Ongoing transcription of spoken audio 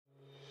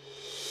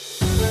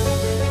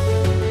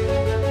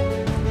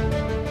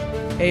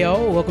Hey,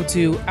 all, welcome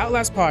to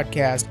Outlast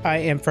Podcast. I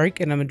am Frank,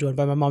 and I'm joined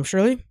by my mom,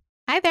 Shirley.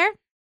 Hi there.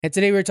 And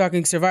today we're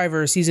talking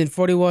Survivor, Season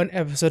 41,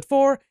 Episode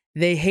 4,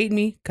 They Hate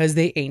Me Because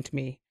They Ain't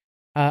Me.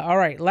 All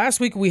right, last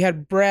week we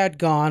had Brad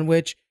gone,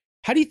 which,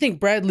 how do you think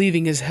Brad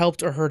leaving has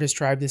helped or hurt his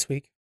tribe this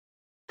week?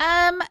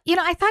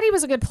 I thought he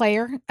was a good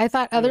player. I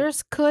thought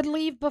others could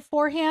leave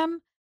before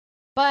him,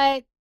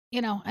 but,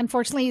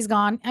 unfortunately he's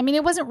gone. I mean,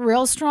 it wasn't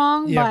real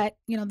strong, but,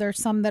 there's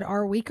some that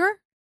are weaker.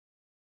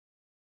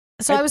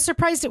 So I was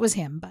surprised it was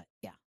him, but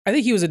yeah. I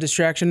think he was a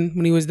distraction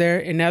when he was there,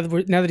 and now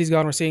that he's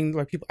gone, we're seeing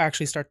like people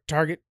actually start to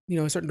target,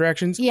 certain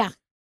directions. Yeah.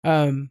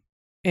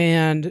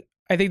 And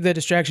I think the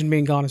distraction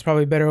being gone is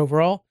probably better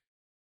overall.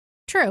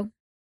 True.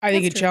 I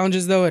think it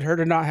challenges, though. It hurt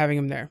her not having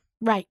him there.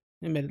 Right.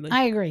 Admittedly.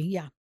 I agree,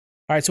 yeah.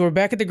 All right, so we're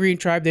back at the Green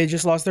Tribe. They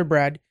just lost their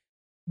Brad.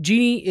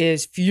 Jeannie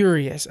is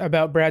furious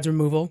about Brad's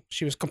removal.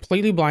 She was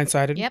completely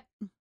blindsided.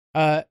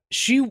 Yep.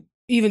 She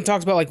even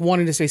talks about like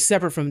wanting to stay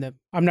separate from them.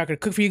 I'm not going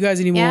to cook for you guys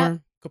anymore. Yeah.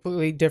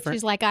 Completely different.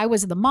 She's like, I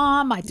was the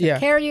mom. I took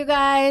care of you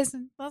guys.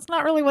 That's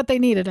not really what they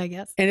needed, I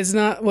guess. And it's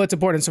not what's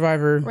important in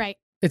Survivor. Right.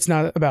 It's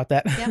not about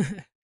that.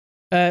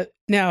 Yep.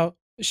 Now,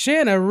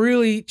 Shanna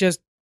really just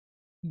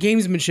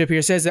gamesmanship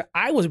here says that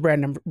I was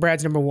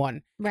Brad's number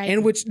one. Right.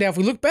 And which, now if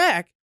we look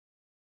back,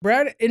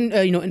 Brad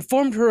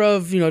informed her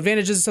of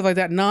advantages and stuff like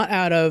that, not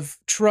out of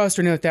trust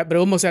or anything like that, but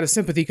almost out of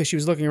sympathy because she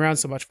was looking around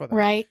so much for them.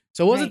 Right.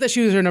 So it wasn't that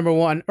she was her number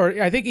one, or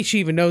I think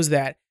she even knows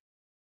that,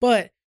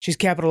 but she's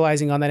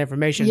capitalizing on that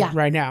information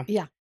right now.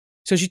 Yeah.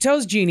 So she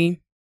tells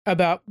Jeannie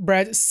about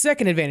Brad's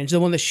second advantage, the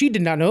one that she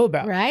did not know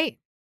about. Right.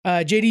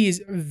 JD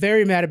is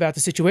very mad about the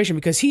situation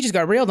because he just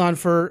got railed on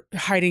for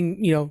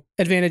hiding,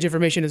 advantage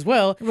information as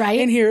well. Right.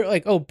 And here,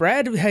 like, oh,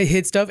 Brad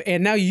hid stuff,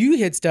 and now you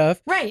hid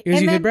stuff. Right.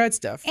 Here's you hid Brad's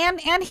stuff. And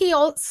he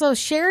also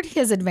shared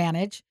his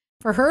advantage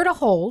for her to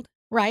hold,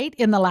 right,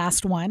 in the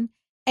last one,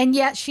 and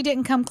yet she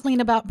didn't come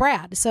clean about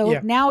Brad. So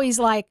now he's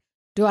like,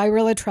 do I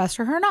really trust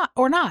her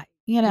or not?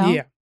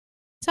 Yeah.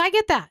 So I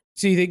get that.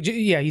 So you think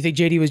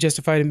JD was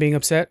justified in being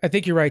upset? I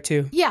think you're right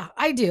too. Yeah,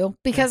 I do.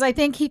 Because I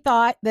think he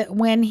thought that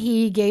when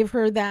he gave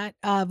her that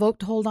vote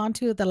to hold on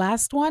to at the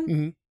last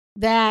one,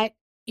 that,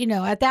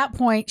 at that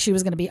point she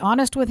was going to be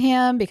honest with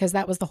him because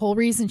that was the whole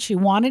reason she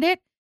wanted it,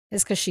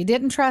 is because she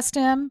didn't trust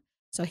him.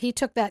 So he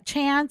took that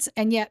chance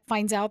and yet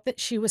finds out that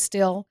she was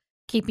still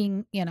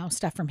keeping,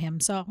 stuff from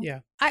him. So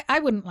I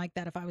wouldn't like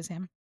that if I was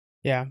him.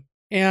 Yeah.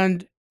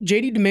 And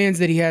JD demands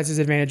that he has his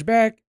advantage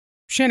back.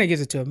 Shanna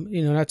gives it to him.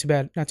 Not too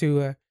bad.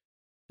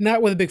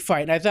 Not with a big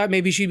fight. And I thought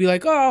maybe she'd be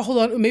like, oh, hold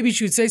on. Maybe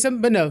she would say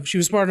something. But no, she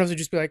was smart enough to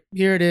just be like,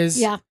 here it is.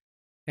 Yeah.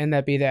 And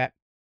that be that.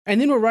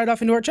 And then we're right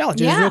off into our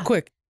challenges real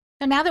quick.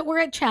 So now that we're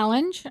at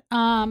challenge,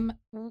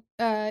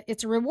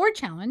 it's a reward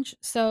challenge.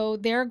 So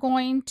they're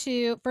going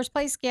to, first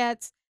place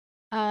gets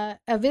a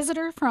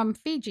visitor from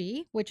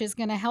Fiji, which is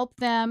going to help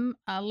them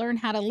learn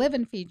how to live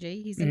in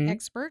Fiji. He's an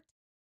expert.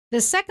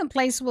 The second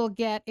place will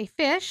get a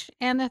fish.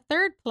 And the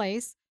third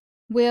place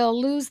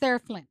will lose their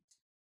flint.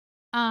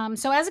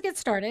 So as it gets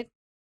started,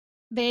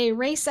 they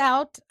race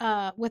out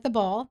with a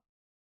ball,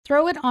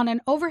 throw it on an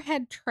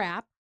overhead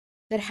trap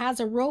that has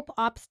a rope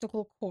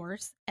obstacle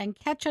course, and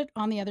catch it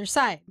on the other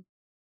side.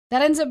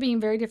 That ends up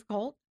being very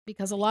difficult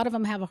because a lot of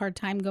them have a hard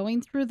time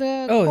going through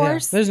the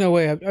course. Yeah. There's no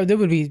way. There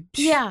would be.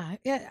 Yeah.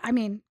 I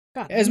mean,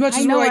 God, as much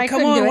as we're like,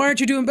 come on, why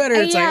aren't you doing better?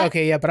 It's like,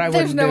 okay, but I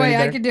wouldn't do it. There's no way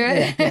I could do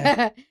it.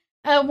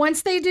 Yeah.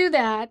 Once they do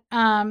that,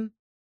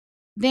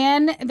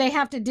 then they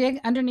have to dig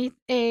underneath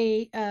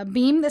a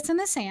beam that's in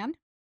the sand.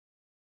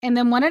 And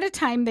then one at a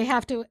time, they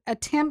have to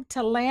attempt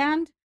to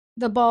land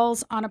the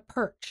balls on a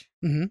perch.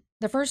 Mm-hmm.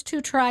 The first two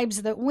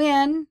tribes that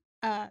win,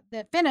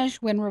 that finish,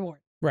 win reward.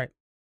 Right.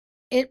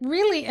 It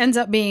really ends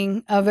up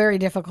being a very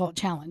difficult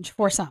challenge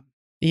for some.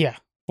 Yeah,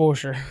 for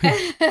sure.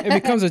 It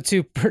becomes a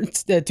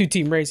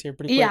two-team race here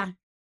pretty quick. Yeah.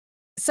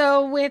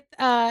 So with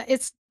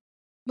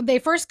they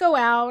first go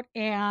out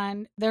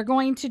and they're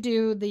going to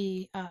do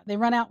they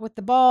run out with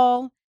the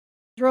ball,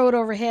 throw it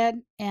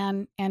overhead,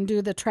 and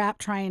do the trap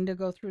trying to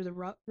go through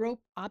the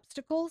rope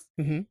obstacles.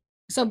 Mm-hmm.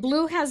 So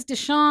blue has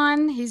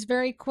Deshawn. He's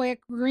very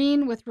quick.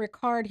 Green with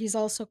Ricard. He's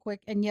also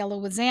quick. And yellow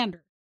with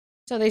Xander.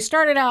 So they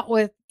started out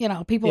with,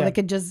 people that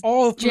could just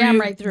jam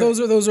right through.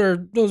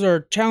 Those are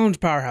challenge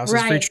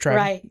powerhouses for each tribe.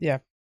 Right. Yeah.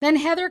 Then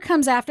Heather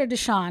comes after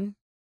Deshawn.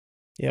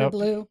 Yep. For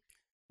blue.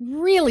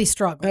 Really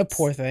struggles. That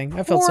poor thing.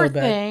 I felt so bad.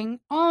 Poor thing.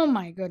 Oh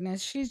my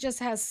goodness. She just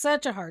has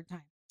such a hard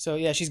time. So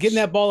yeah, she's getting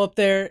that ball up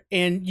there,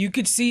 and you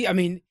could see,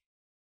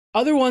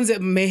 other ones that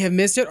may have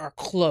missed it are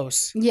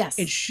close. Yes.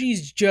 And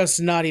she's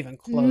just not even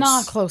close.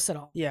 Not close at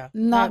all. Yeah.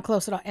 Not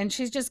close at all. And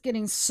she's just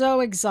getting so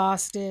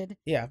exhausted.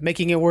 Yeah.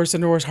 Making it worse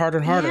and worse, harder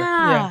and harder.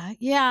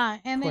 Yeah.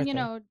 And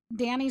then,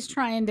 Danny's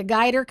trying to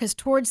guide her because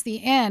towards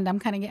the end, I'm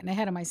kind of getting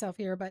ahead of myself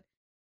here, but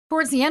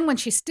towards the end when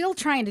she's still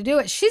trying to do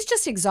it, she's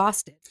just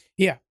exhausted.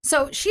 Yeah.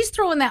 So she's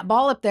throwing that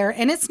ball up there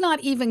and it's not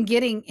even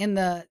getting in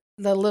the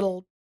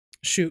little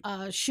shoot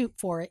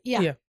for it.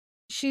 Yeah.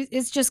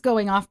 It's just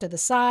going off to the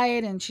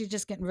side and she's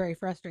just getting very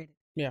frustrated.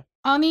 Yeah.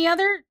 On the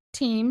other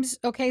teams,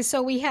 okay,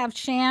 so we have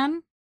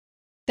Shan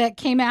that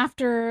came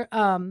after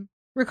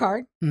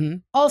Ricard, Mm-hmm.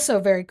 also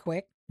very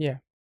quick. Yeah.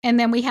 And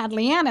then we had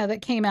Leanna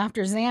that came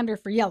after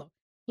Xander for yellow.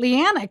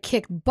 Leanna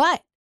kicked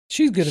butt.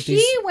 She's good at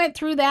these. She went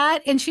through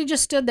that and she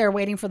just stood there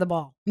waiting for the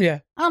ball. Yeah.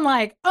 I'm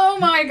like, oh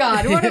my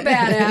God, what a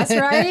badass,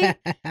 right?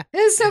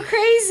 It's so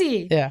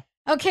crazy. Yeah.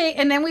 Okay,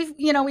 and then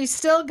we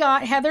still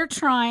got Heather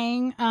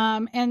trying,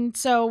 and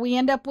so we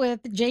end up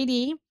with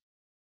JD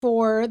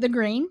for the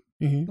green.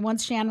 Mm-hmm.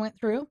 Once Shan went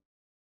through,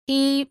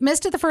 he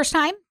missed it the first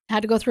time,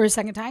 had to go through a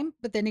second time,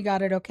 but then he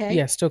got it okay.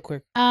 Yeah, still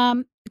quick.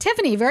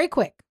 Tiffany, very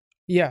quick.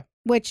 Yeah.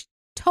 Which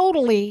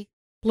totally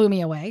blew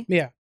me away.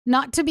 Yeah.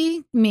 Not to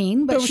be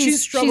mean, but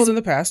she's struggled in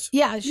the past.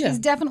 Yeah, she's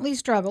definitely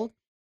struggled,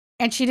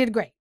 and she did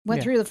great. Went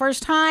Yeah. through the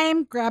first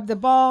time, grabbed the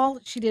ball.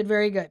 She did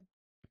very good.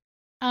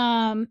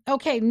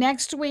 Okay,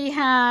 next we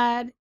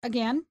had,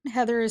 again,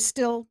 Heather is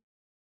still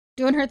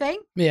doing her thing.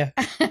 Yeah.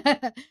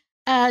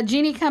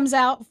 Jeannie comes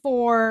out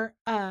for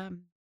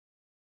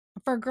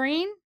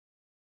green,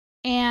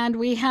 and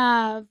we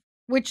have,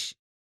 which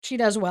she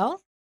does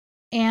well.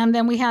 And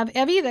then we have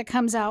Evie that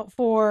comes out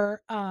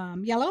for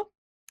yellow.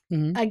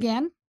 Mm-hmm.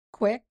 Again,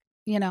 quick,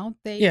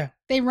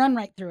 they run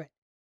right through it.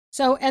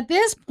 So at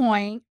this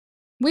point,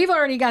 we've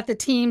already got the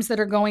teams that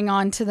are going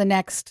on to the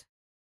next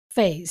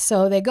phase.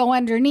 So they go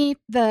underneath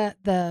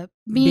the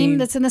beam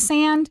that's in the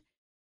sand,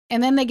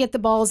 and then they get the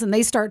balls and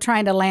they start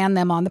trying to land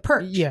them on the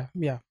perch. Yeah,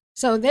 yeah.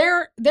 So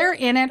they're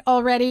in it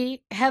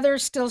already.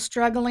 Heather's still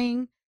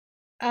struggling.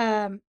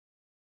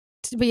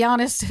 To be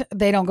honest,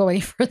 they don't go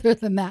any further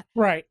than that.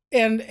 Right.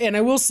 And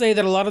I will say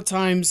that a lot of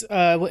times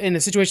in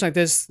a situation like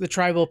this, the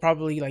tribe will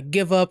probably like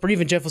give up, or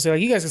even Jeff will say, like,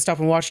 you guys can stop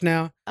and watch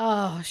now.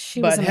 Oh,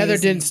 she was amazing. But Heather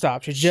didn't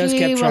stop. She just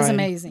kept trying. She was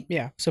amazing.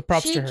 Yeah. So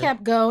props to her. She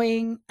kept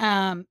going.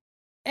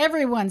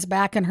 Everyone's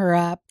backing her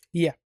up.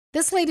 Yeah.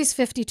 This lady's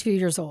 52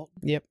 years old.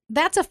 Yep.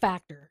 That's a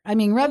factor. I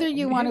mean, whether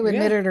you want to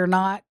admit it or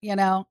not,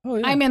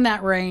 I'm in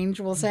that range,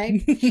 we'll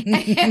say.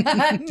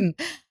 And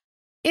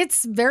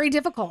it's very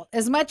difficult.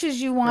 As much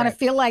as you want to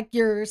feel like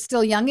you're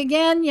still young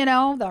again,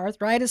 the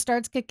arthritis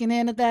starts kicking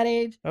in at that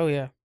age. Oh,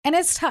 yeah. And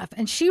it's tough.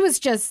 And she was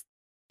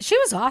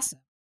awesome.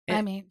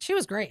 I mean, she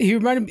was great. You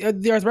reminded me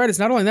of the arthritis.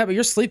 Not only that, but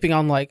you're sleeping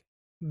on like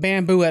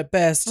bamboo at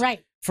best.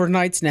 Right. For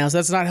nights now, so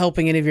that's not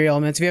helping any of your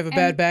elements. If you have a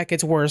bad back,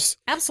 it's worse.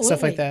 Absolutely.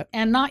 Stuff like that.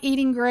 And not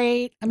eating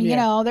great. I mean,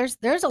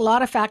 there's a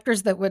lot of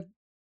factors that would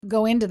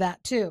go into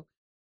that too.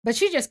 But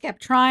she just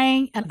kept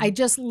trying, and I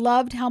just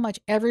loved how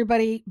much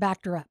everybody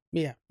backed her up.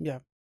 Yeah, yeah.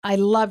 I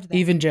loved that.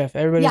 Even Jeff,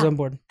 everybody's on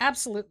board.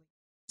 Absolutely.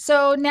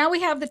 So now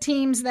we have the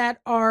teams that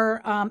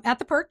are at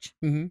the perch.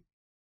 Mm-hmm.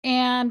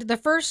 And the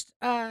first,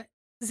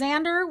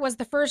 Xander was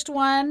the first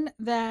one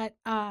that,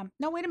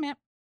 no, wait a minute.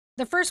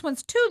 The first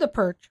ones to the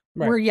perch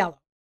were yellow.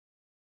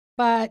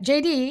 But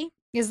JD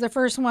is the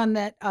first one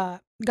that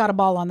got a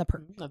ball on the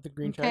perch. Not the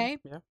green tribe.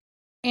 Yeah.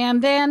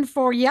 And then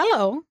for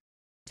yellow,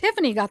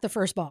 Tiffany got the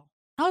first ball.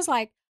 I was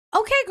like,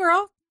 okay,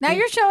 girl, now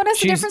you're showing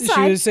us a different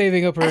side. She was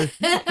saving up her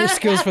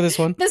skills for this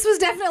one. This was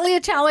definitely a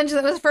challenge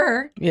that was for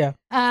her.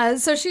 Yeah.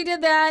 So she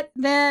did that.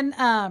 Then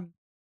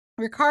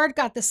Ricard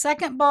got the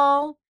second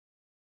ball,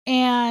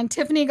 and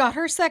Tiffany got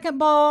her second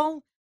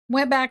ball.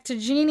 Went back to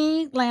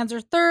Jeannie, lands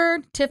her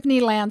third. Tiffany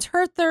lands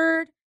her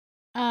third.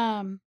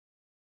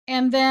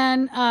 And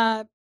then,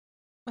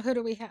 who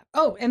do we have?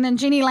 Oh, and then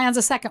Jeannie lands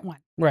a second one.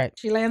 Right.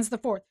 She lands the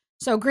fourth.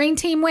 So green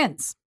team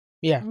wins.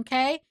 Yeah.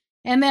 Okay.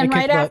 And then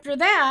right after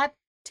that,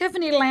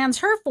 Tiffany lands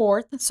her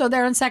fourth. So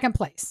they're in second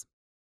place.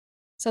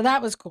 So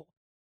that was cool.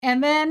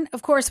 And then,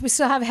 of course, we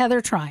still have Heather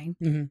trying.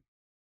 Mm-hmm.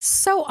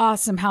 So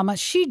awesome how much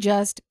she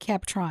just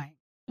kept trying.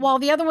 While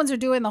the other ones are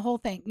doing the whole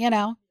thing,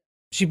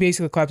 She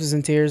basically collapses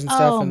in tears and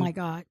stuff. Oh, my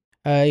God.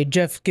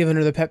 Jeff giving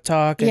her the pep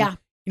talk. And,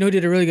 who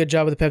did a really good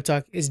job with the pep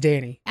talk is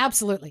Danny.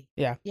 Absolutely.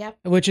 Yeah. Yep.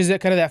 Which is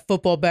kind of that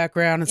football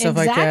background and stuff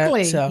like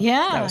that. So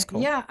yeah. That was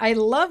cool. Yeah. I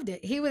loved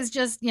it. He was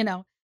just,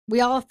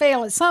 we all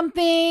fail at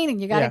something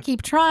and you got to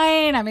keep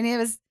trying. I mean, it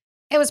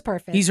was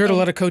perfect. He's heard a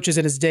lot of coaches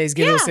in his days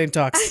give those same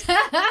talks.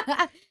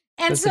 And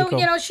that's so,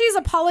 cool. She's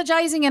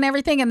apologizing and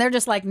everything. And they're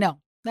just like, no,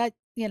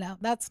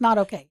 that's not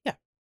okay. Yeah.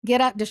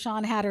 Get up.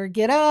 Deshaun had her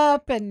get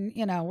up and,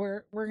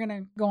 we're going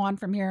to go on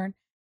from here. And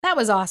that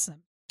was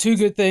awesome. Two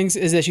good things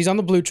is that she's on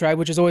the blue tribe,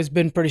 which has always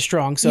been pretty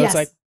strong. So it's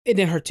like, it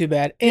didn't hurt too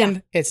bad.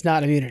 And it's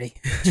not immunity.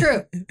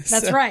 True.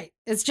 That's right.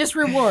 It's just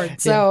reward.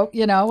 So,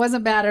 it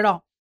wasn't bad at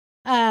all.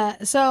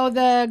 So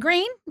the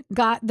green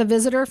got the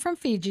visitor from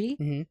Fiji.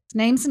 Mm-hmm. His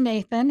name's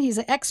Nathan. He's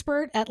an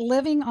expert at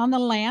living on the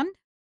land.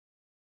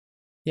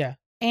 Yeah.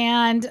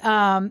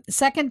 And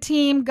second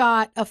team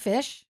got a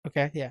fish.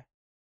 Okay. Yeah.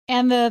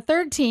 And the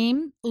third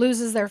team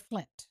loses their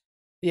flint.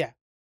 Yeah.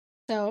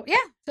 So, yeah.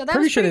 So that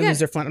pretty was sure pretty they good. lose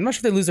their flint. I'm not sure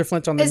if they lose their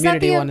flint on the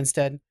immunity one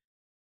instead.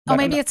 Oh,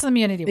 maybe it's the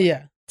immunity one.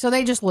 Yeah. So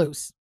they just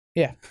lose.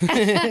 Yeah.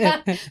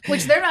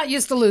 Which they're not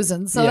used to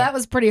losing. So that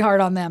was pretty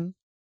hard on them.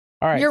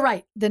 All right. You're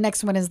right. The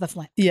next one is the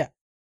flint. Yeah.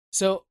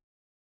 So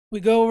we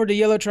go over to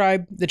Yellow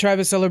Tribe. The tribe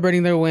is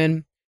celebrating their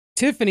win.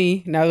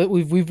 Tiffany, now that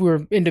we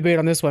were in debate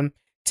on this one,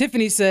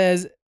 Tiffany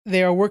says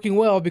they are working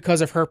well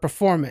because of her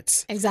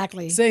performance.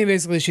 Exactly. Saying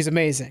basically she's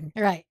amazing.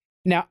 Right.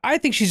 Now, I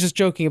think she's just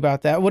joking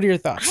about that. What are your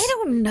thoughts? I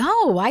don't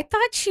know. I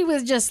thought she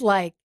was just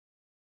like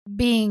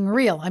being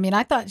real. I mean,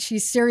 I thought she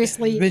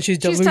seriously. Then she's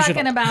delusional.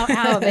 talking about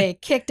how they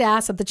kicked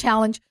ass at the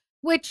challenge,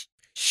 which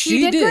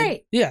she did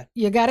great. Yeah.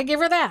 You got to give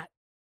her that.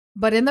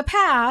 But in the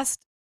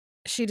past,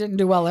 she didn't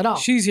do well at all.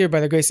 She's here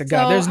by the grace of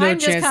God. So There's no I'm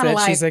just chance kinda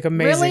that she's like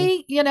amazing.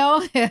 Really? You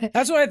know?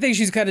 That's what I think.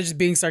 She's kind of just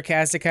being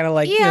sarcastic, kind of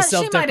like Yeah, she might have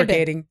been.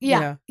 self-deprecating. Yeah,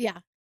 you know? yeah.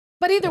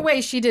 But either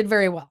way, she did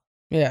very well.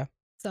 Yeah.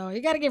 So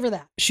you got to give her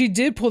that. She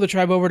did pull the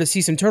tribe over to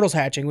see some turtles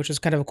hatching, which was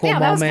kind of a cool Yeah,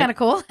 that was moment. kind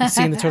of cool.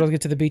 Seeing the turtles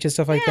get to the beach and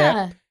stuff like that.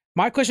 Yeah.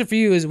 My question for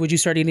you is, would you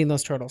start eating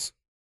those turtles?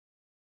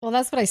 Well,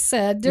 that's what I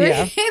said during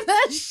Yeah.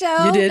 the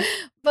show. You did.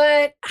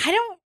 But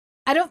I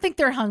don't think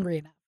they're hungry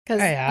enough because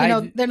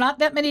Hey, they're not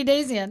that many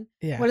days in.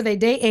 Yeah. What are they?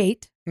 Day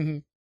 8.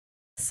 Mhm.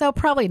 So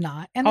probably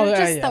not. And they're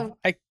just so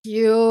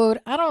cute.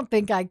 I don't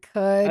think I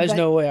could. There's but,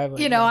 no way I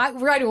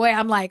would. right away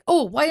I'm like,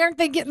 oh, why aren't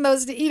they getting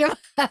those to eat them?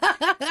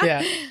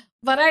 Yeah.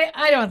 But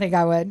I don't think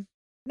I would.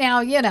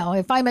 Now,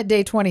 if I'm at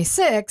day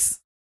 26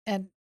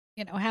 and,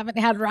 haven't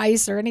had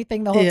rice or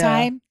anything the whole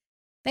time,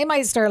 they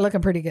might start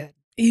looking pretty good.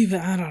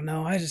 Even, I don't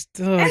know. I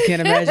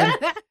can't imagine.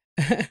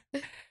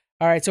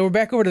 All right. So we're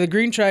back over to the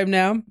Green Tribe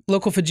now.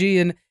 Local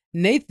Fijian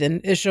Nathan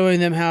is showing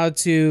them how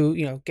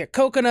to, get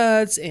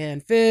coconuts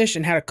and fish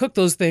and how to cook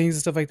those things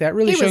and stuff like that.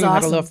 Really He was showing them how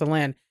to awesome. live off the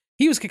land.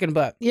 He was kicking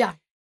butt. Yeah.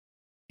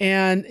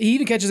 And he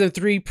even catches them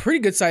 3 pretty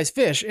good sized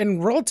fish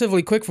and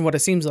relatively quick from what it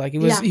seems like. He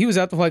was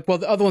out there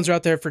the other ones are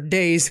out there for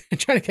days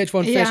trying to catch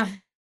one fish.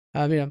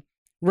 Yeah.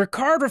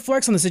 Ricard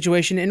reflects on the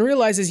situation and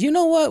realizes, you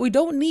know what? We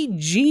don't need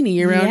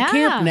Jeannie around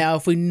camp now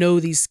if we know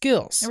these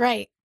skills.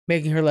 Right.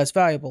 Making her less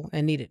valuable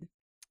and needed.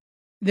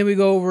 Then we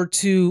go over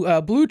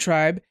to Blue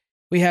Tribe.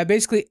 We have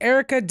basically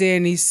Erica,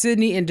 Danny,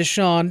 Sydney, and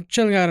Deshawn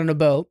chilling out on a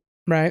boat,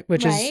 right?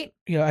 Which is,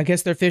 I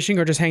guess they're fishing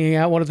or just hanging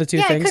out, one of the two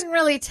things. I couldn't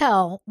really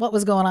tell what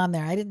was going on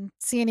there. I didn't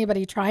see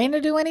anybody trying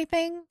to do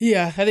anything.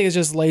 Yeah, I think it's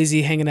just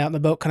lazy hanging out in the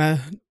boat kind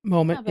of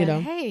moment, Yeah,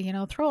 but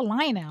hey, throw a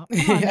line out.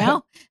 Come on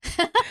now.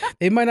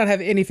 They might not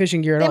have any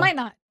fishing gear at all. They might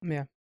not.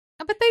 Yeah.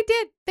 But they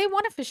did. They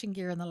won a fishing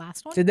gear in the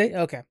last one. Did they?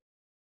 Okay.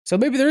 So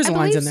maybe there is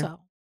lines in there. So.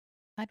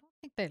 I don't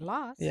think they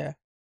lost. Yeah.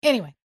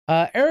 Anyway.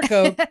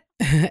 Erica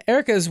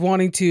is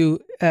wanting to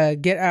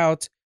get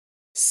out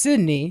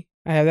Sydney.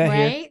 I have that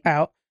here.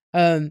 Out.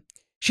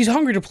 She's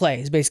hungry to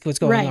play is basically what's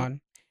going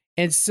on.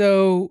 And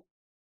so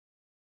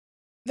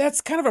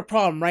that's kind of a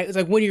problem, right? It's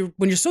like when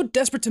you're so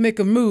desperate to make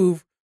a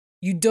move,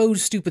 you do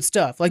stupid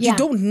stuff. Like you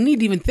don't need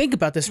to even think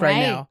about this right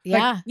now.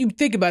 Yeah. Like, you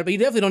think about it, but you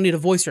definitely don't need to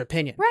voice your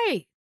opinion.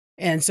 Right.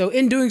 And so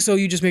in doing so,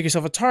 you just make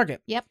yourself a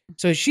target. Yep.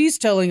 So she's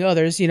telling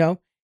others,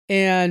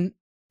 and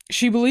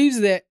she believes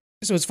that.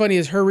 So what's funny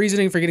is her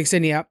reasoning for getting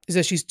Sydney out is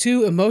that she's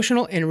too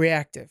emotional and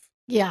reactive.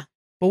 Yeah.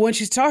 But when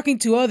she's talking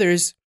to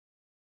others,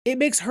 it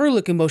makes her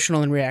look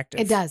emotional and reactive.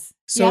 It does.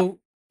 So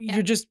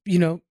you're just,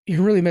 you're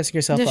really messing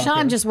yourself up.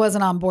 Deshawn just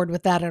wasn't on board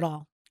with that at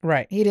all.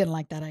 Right. He didn't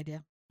like that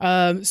idea.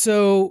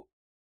 So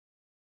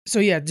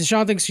yeah,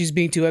 Deshawn thinks she's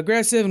being too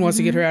aggressive and wants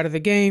to get her out of the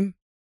game.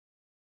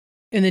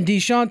 And then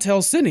Deshawn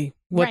tells Sydney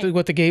what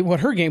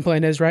her game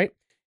plan is, right?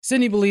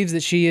 Sydney believes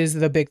that she is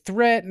the big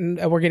threat, and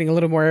we're getting a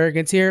little more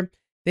arrogance here.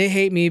 They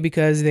hate me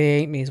because they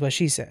ain't me, is what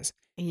she says.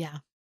 Yeah.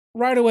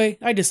 Right away,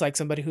 I dislike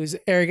somebody who's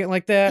arrogant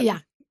like that. Yeah.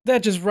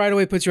 That just right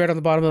away puts you right on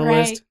the bottom of the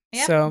list.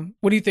 Yep. So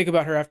what do you think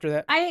about her after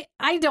that?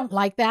 I don't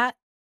like that,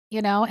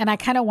 and I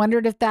kind of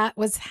wondered if that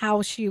was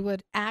how she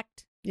would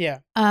act. Yeah.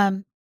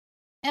 And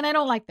I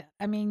don't like that.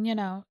 I mean,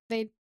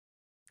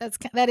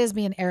 that is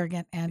being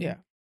arrogant, and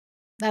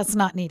that's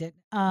not needed.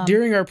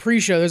 During our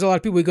pre-show, there's a lot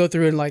of people we go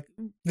through and like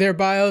their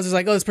bios is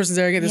like, oh, this person's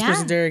arrogant, this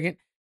person's arrogant.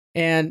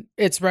 And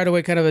it's right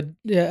away kind of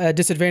a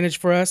disadvantage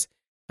for us.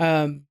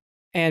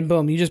 And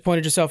boom, you just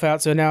pointed yourself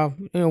out. So now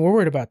we're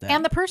worried about that.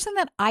 And the person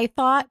that I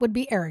thought would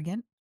be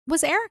arrogant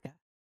was Erica.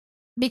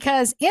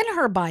 Because in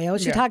her bio,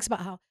 she talks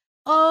about how,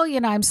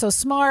 I'm so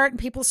smart and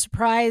people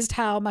surprised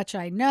how much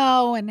I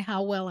know and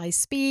how well I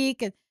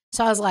speak. And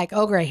so I was like,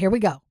 oh, great, here we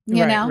go.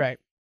 You know? Right.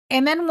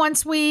 And then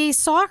once we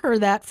saw her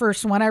that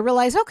first one, I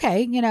realized,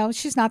 okay,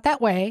 she's not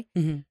that way.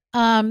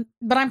 Mm-hmm.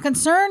 But I'm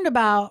concerned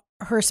about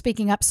her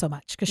speaking up so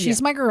much because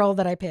she's my girl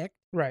that I picked.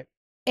 Right.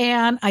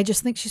 And I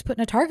just think she's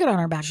putting a target on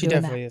her back. She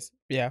definitely is.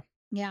 Yeah.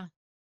 Yeah.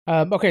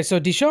 Okay, so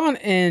Deshawn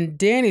and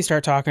Danny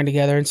start talking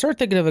together and start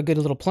thinking of a good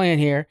little plan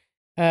here.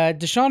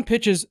 Deshawn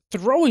pitches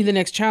throwing the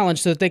next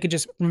challenge so that they could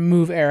just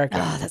remove Erica.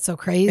 Oh, that's so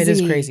crazy. It is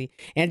crazy.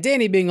 And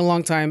Danny, being a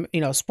long time,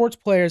 sports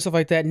player and stuff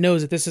like that,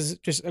 knows that this is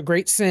just a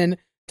great sin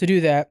to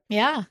do that.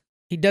 Yeah.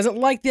 He doesn't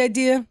like the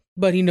idea,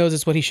 but he knows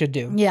it's what he should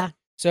do. Yeah.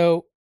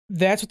 So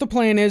that's what the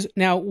plan is.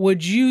 Now,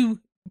 would you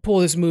pull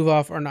this move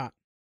off or not?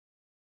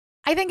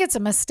 I think it's a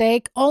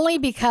mistake only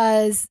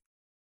because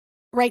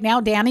right now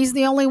Danny's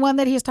the only one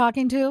that he's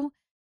talking to.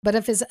 But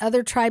if his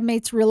other tribe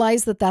mates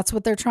realize that that's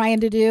what they're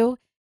trying to do,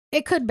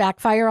 it could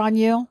backfire on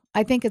you.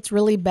 I think it's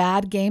really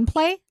bad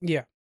gameplay.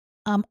 Yeah.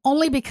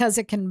 Only because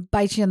it can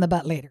bite you in the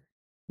butt later.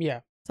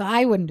 Yeah. So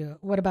I wouldn't do it.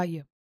 What about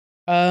you?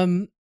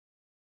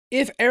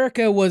 if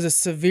Erica was a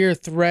severe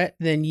threat,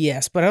 then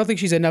yes, but I don't think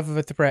she's enough of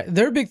a threat.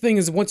 Their big thing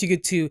is once you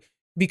get to,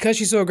 because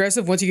she's so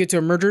aggressive, once you get to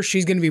a merger,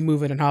 she's going to be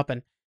moving and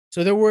hopping.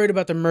 So they're worried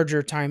about the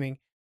merger timing.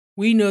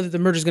 We know that the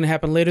merger is going to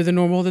happen later than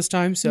normal this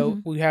time, so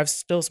we have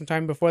still some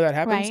time before that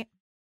happens. Right.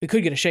 We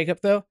could get a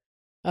shakeup though.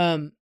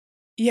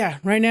 Yeah,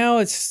 right now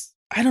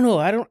I don't know.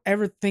 I don't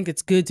ever think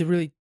it's good to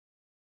really,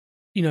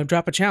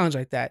 drop a challenge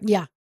like that.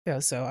 Yeah. Yeah,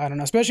 so I don't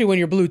know, especially when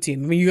you're blue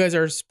team. I mean, you guys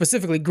are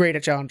specifically great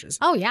at challenges.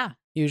 Oh, yeah.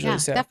 Usually, Yeah,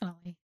 so.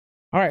 definitely.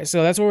 All right,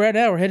 so that's where we're at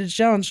now. We're headed to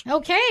challenge.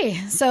 Okay,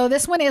 so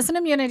this one is an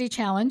immunity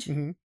challenge,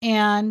 Mhm.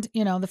 and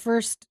the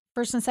first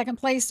and second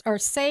place are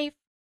safe.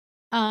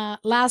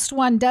 Last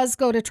one does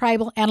go to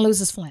tribal and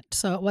loses flint.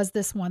 So it was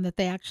this one that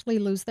they actually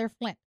lose their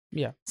flint.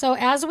 Yeah. So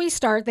as we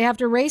start, they have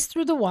to race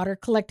through the water,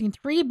 collecting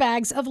 3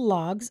 bags of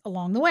logs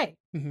along the way.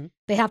 Mhm.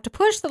 They have to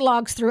push the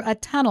logs through a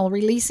tunnel,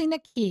 releasing a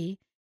key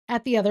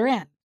at the other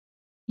end.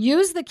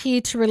 Use the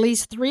key to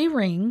release 3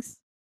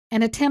 rings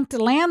and attempt to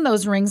land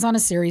those rings on a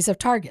series of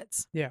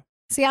targets. Yeah.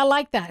 See, I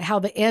like that, how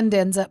the end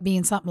ends up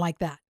being something like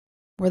that,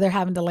 where they're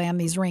having to land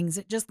these rings.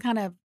 It just kind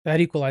of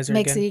That equalizer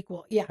makes again. it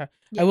equal. Yeah.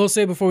 I will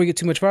say before we get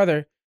too much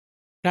farther,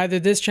 neither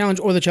this challenge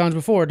or the challenge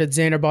before did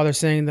Xander bother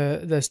saying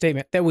the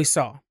statement that we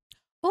saw.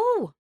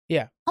 Oh.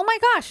 Yeah. Oh my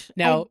gosh.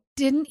 Now- I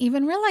didn't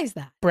even realize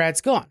that.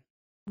 Brad's gone.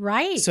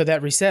 Right. So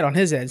that reset on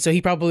his end. So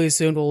he probably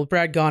assumed, well, with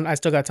Brad gone, I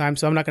still got time,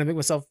 so I'm not going to make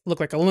myself look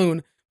like a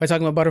loon by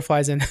talking about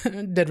butterflies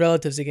and dead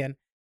relatives again.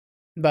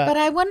 But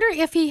I wonder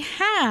if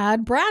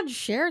Brad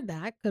shared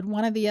that, could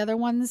one of the other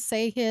ones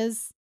say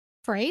his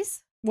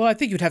phrase? Well, I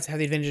think you'd have to have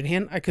the advantage in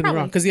hand. I could be wrong,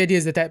 Probably. because the idea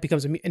is that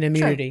becomes an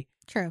immunity.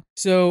 True.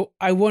 So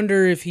I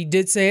wonder if he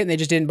did say it and they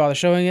just didn't bother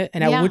showing it.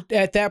 And Yeah.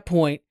 at that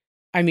point,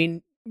 I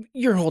mean,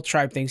 your whole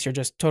tribe thinks you're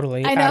just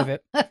totally I know. out of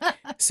it.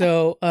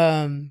 So,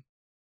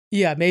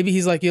 yeah, maybe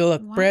he's like, yo,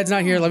 look, Brad's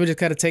not here. Wow. Let me just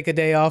kind of take a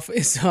day off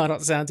so I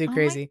don't sound too Oh my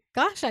crazy.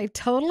 Gosh, I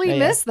totally Yeah.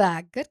 missed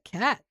that. Good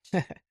catch.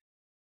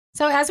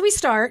 So as we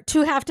start,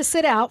 2 have to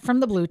sit out from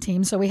the blue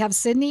team. So we have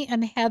Sydney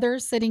and Heather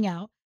sitting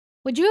out.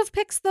 Would you have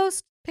picked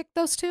those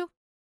 2?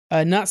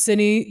 Not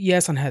Sydney,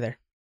 yes, on Heather.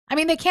 I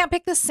mean, they can't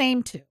pick the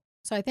same 2.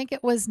 So I think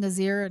it was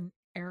Nazir and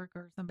Eric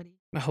or somebody.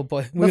 Oh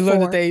boy, we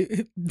learned Before.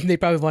 that they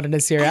probably wanted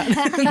us here out.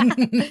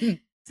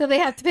 So they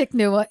have to pick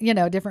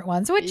different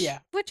ones,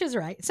 which is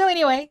right. So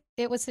anyway,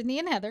 it was Sydney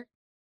and Heather.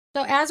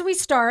 So as we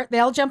start,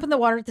 they'll jump in the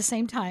water at the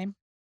same time.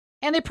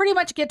 And they pretty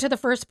much get to the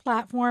first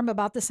platform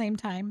about the same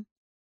time.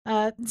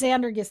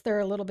 Xander gets there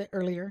a little bit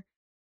earlier.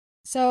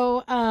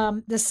 So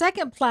the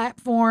second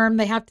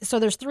platform, so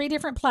there's 3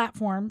 different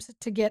platforms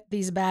to get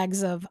these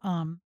bags of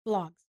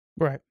logs.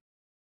 Right.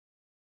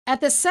 At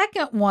the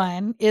second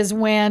one is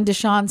when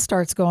Deshaun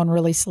starts going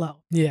really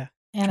slow. Yeah.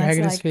 And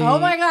Dragging it's his like, oh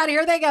feet. my God,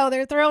 here they go.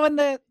 They're throwing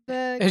the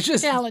It's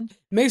just challenge.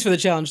 Makes for the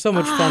challenge so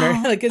much funner.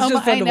 Oh, Like it's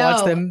just fun to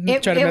watch them try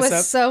to it mess was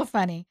up. so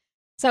funny.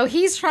 So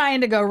he's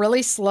trying to go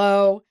really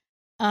slow.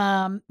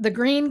 The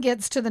green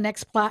gets to the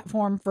next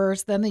platform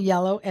first, then the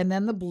yellow, and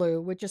then the blue,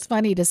 which is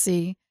funny to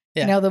see.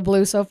 Yeah. The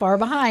blue so far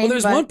behind. Well,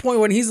 there's but one point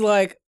when he's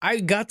like,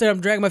 I got there,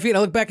 I'm dragging my feet, and I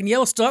look back and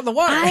yellow's still out in the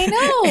water. I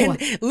know.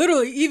 And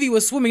literally, Evie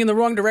was swimming in the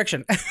wrong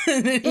direction.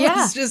 It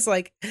was just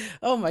like,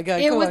 oh my God,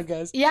 come on,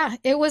 guys. Yeah,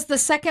 it was the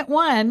second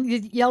one.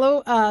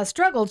 Yellow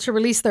struggled to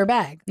release their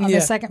bag on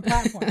the second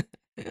platform.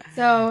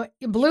 So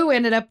blue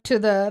ended up to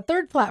the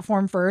third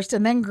platform first,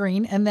 and then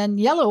green, and then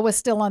yellow was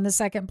still on the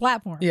second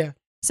platform. Yeah.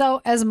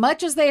 So as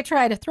much as they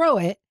try to throw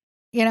it,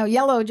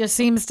 yellow just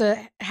seems to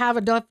have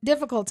a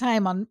difficult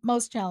time on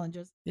most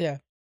challenges. Yeah.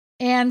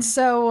 And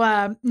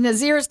so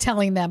Nazir's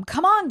telling them,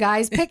 come on,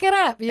 guys, pick it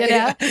up,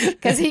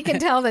 because he can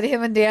tell that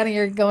him and Danny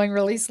are going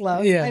really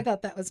slow. Yeah. I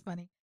thought that was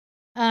funny.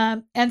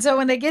 And so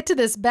when they get to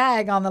this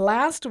bag on the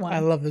last one, I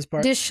love this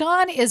part.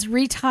 Deshaun is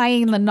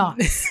retying the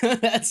knots.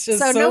 That's just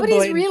So so nobody's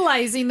blatant.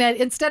 realizing that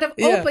instead of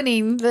Yeah.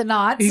 opening the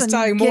knots He's and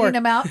tying getting more.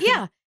 them out,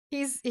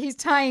 he's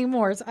tying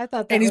more. So I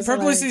thought that And he's was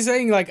purposely hilarious.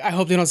 saying, like, I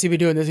hope they don't see me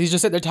doing this. He's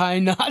just sitting there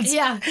tying knots.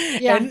 Yeah.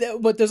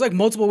 But there's like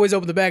multiple ways to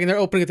open the bag, and they're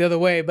opening it the other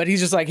way. But he's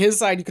just like, his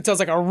side, you can tell it's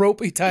like a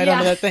rope he tied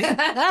onto that thing.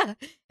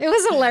 It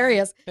was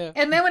hilarious. Yeah.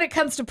 And then when it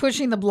comes to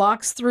pushing the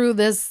blocks through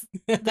this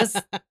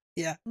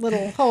Yeah.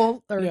 little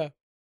hole, or Yeah.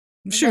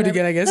 Shoot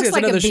again, I guess. Looks It's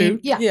like a another beam.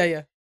 shoot. Yeah.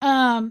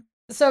 Yeah.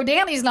 So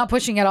Danny's not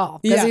pushing at all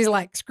because Yeah. he's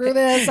like, screw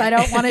this. I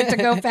don't want it to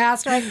go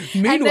fast. Right.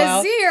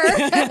 Meanwhile-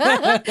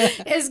 and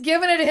Nazir is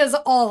giving it his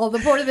all. The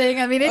poor thing.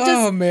 I mean, it just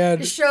Oh,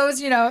 man.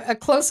 shows, a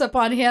close up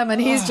on him, and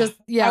he's just,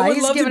 he's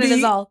giving it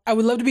his all. I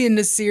would love to be in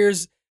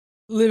Nasir's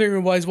living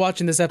room while he's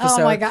watching this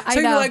episode. Oh my God, I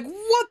so know. you're like,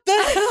 what the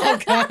hell,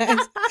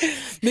 guys?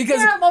 Because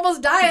Yeah, I'm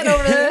almost dying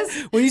over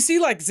this. when you see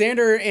like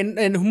Xander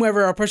and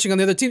whomever are pushing on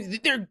the other team,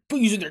 they're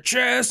using their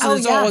chest and Oh,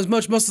 it's yeah. all as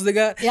much muscle as they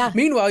got. Yeah.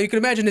 Meanwhile, you can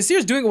imagine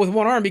Nasir's doing it with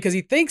one arm because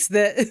he thinks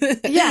that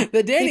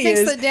that Danny he thinks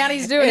is. that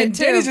Danny's doing and it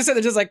too. Danny's just sitting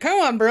there just like, come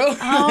on, bro.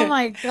 Oh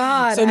my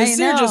God. So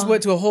Nasir I just know.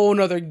 went to a whole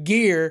nother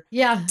gear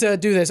Yeah. to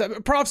do this.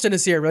 Props to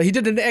Nasir, bro. He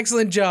did an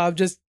excellent job,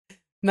 just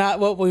not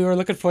what we were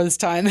looking for this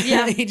time.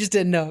 Yeah. He just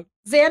didn't know.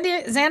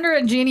 Xander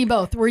and Jeannie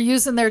both were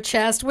using their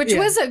chest, which Yeah.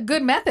 was a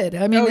good method.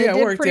 I mean, Oh, they yeah, it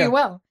did worked, pretty yeah.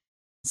 well.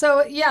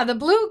 So yeah, the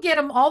blue get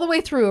them all the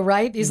way through,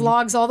 right? These Mhm.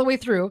 logs all the way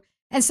through.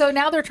 And so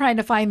now they're trying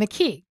to find the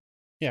key.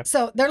 Yeah.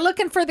 So they're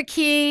looking for the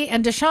key,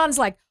 and Deshaun's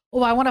like,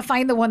 oh, I want to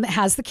find the one that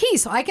has the key.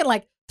 So I can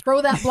like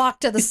throw that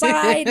block to the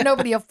side.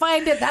 Nobody will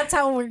find it. That's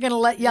how we're going to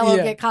let yellow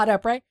Yeah. get caught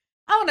up, right?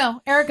 Oh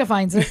no, Erica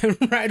finds it.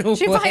 Right away.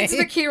 She finds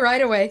the key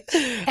right away.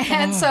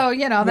 And Oh, so,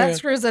 you know, that man.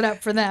 screws it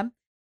up for them.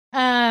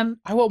 I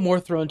want more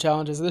throwing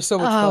challenges. They're so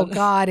much Oh fun.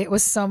 God, it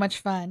was so much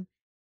fun.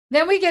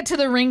 Then we get to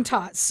the ring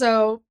toss.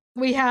 So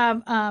we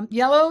have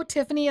yellow,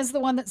 Tiffany is the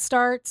one that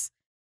starts.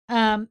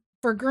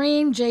 For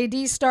green,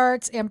 JD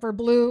starts, and for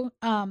blue,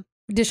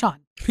 Deshaun,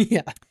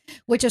 Yeah.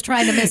 which is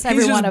trying to miss He's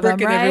every just one of them,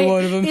 bricking right? every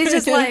one of them. He's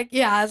just like,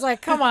 yeah, it's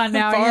like, come on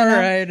now, Far you know?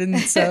 right and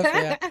stuff.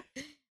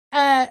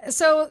 Yeah.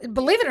 So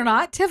believe it or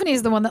not,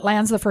 Tiffany's the one that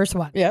lands the first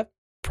one. Yeah.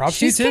 Props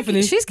to you,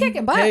 Tiffany. She's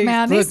kicking butt, Hey,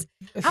 man. look,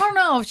 I don't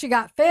know if she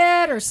got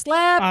fed or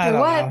slept I or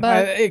don't what, know.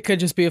 but It could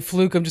just be a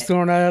fluke. I'm just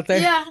throwing it out there.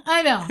 yeah,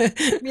 I know.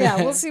 Yeah,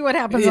 we'll see what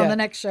happens on Yeah. the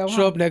next show.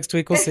 Show up next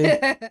week. We'll see.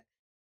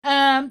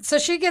 So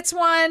she gets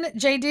one,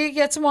 JD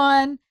gets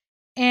one,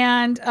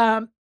 and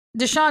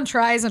Deshaun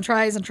tries and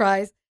tries and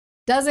tries,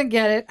 doesn't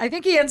get it. I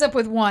think he ends up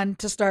with one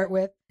to start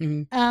with.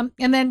 Mhm.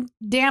 And then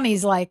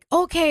Danny's like,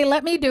 okay,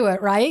 let me do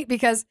it, right?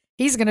 Because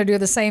he's going to do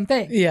the same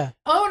thing. Yeah.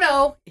 Oh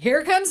no,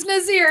 here comes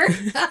Nazir.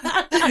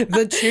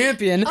 The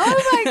champion.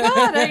 Oh my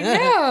God, I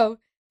know.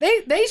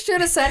 They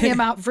should have set him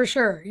out for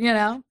sure, you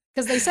know,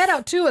 because they set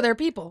out two of their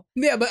people.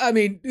 Yeah, but I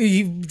mean,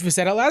 he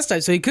set out last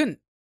time, so he couldn't.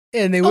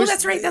 And they Oh, wish,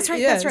 that's right, that's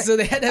right, yeah, that's right. So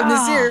they had to have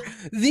Nasir,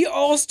 the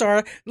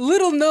all-star,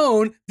 little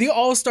known, the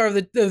all-star of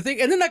the thing.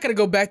 And they're not going to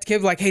go back to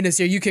Kevin like, hey,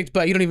 Nasir, you kicked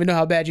butt. You don't even know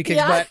how bad you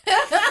kicked butt.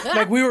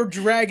 Like, we were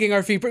dragging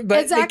our feet. But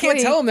they Exactly. can't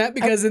tell him that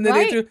because then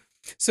Right. they threw.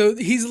 So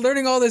he's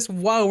learning all this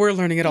while we're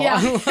learning it all.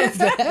 I love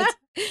that.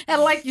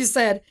 And like you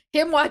said,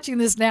 him watching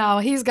this now,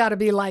 he's got to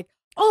be like,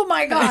 oh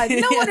my God,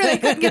 no wonder they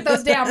couldn't get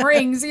those damn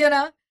rings, you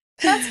know?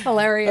 That's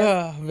hilarious.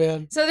 Oh,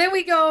 man. So then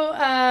we go,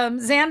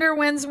 Xander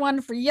wins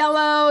one for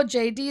yellow.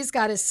 JD's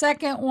got his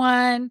second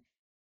one.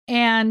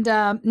 And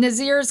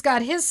Nazir's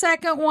got his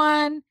second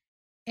one.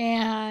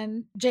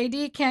 And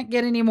JD can't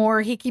get any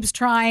more. He keeps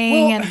trying.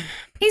 Well, and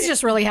he's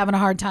just really having a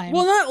hard time.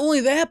 Well, not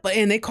only that, but,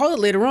 and they call it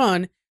later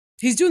on,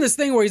 he's doing this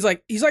thing where he's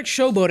like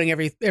showboating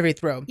every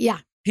throw. yeah.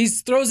 He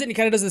throws it and he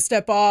kind of does a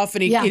step off,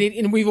 and Yeah.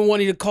 and we even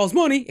want he calls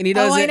money, and he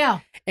does Oh, it. I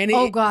know. And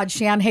Oh, God.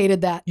 Shan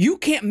hated that. you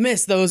can't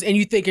miss those, and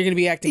you think you're going to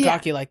be acting Yeah.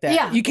 cocky like that.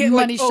 Yeah. You can't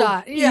Money like,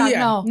 shot.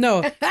 Yeah,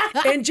 no.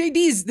 And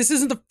JD's, this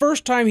isn't the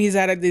first time he's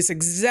had this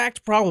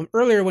exact problem.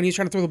 Earlier, when he's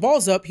trying to throw the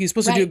balls up, he was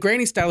supposed to do Right. a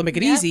granny style and make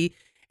it Yep. easy,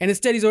 and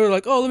instead he's over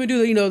like, oh, let me do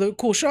the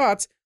cool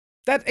shots.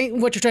 That ain't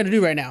what you're trying to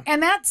do right now.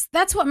 And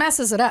that's what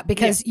messes it up,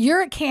 because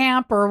you're at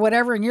camp or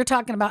whatever, and you're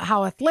talking about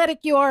how athletic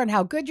you are and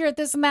how good you're at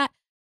this and that.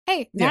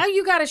 Hey, now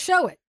you got to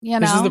show it, you know?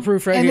 This is the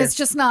proof right and here. it's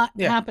just not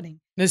Yeah. happening.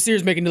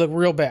 Nasir's making you look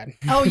real bad.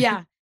 Oh,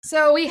 yeah.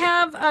 So we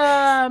have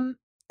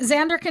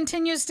Xander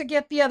continues to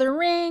get the other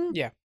ring.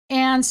 Yeah.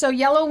 And so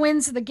yellow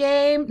wins the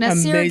game.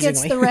 Nasir gets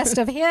Amazingly. the rest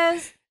of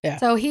his. Yeah.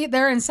 So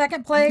they're in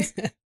second place.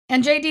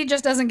 And JD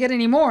just doesn't get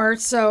any more.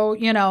 So,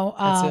 you know,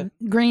 That's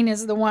green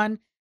is the one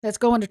that's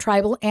going to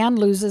tribal and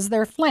loses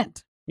their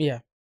flint. Yeah.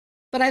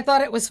 But I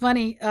thought it was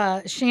funny.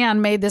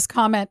 Shan made this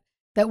comment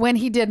that when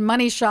he did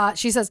money shot,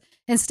 she says,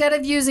 instead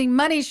of using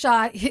money,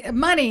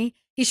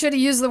 he should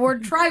have used the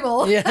word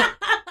tribal. Yeah.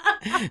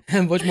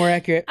 Much more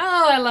accurate.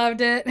 Oh, I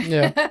loved it.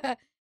 Yeah.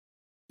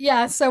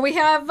 Yeah. So we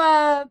have,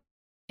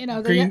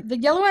 Green. the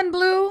yellow and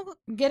blue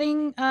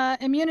getting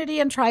immunity,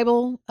 and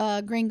tribal,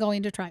 green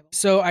going to tribal.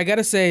 So I got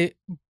to say,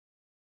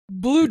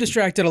 Blue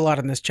distracted a lot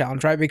in this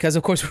challenge, right? Because,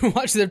 of course, we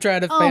watched them try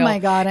to fail. Oh my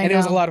God. I and know. it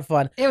was a lot of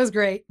fun. It was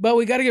great. But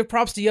we got to give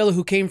props to Yellow,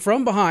 who came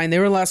from behind. They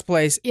were in last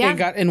place Yeah.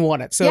 and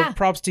won it. So Yeah.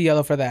 props to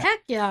Yellow for that.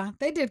 Heck yeah.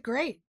 They did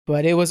great.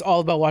 But it was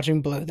all about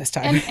watching Blue this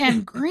time.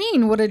 And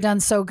green would have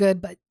done so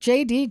good, but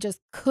JD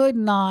just could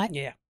not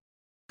yeah.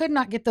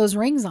 get those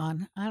rings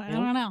on. I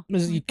don't know.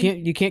 You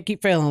can't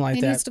keep failing like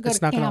He that. needs to go It's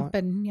to not gonna camp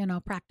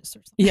and, practice or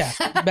something.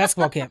 Yeah,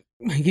 basketball camp.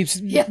 He keeps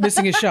Yeah.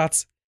 missing his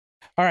shots.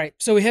 All right,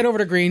 so we head over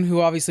to Green,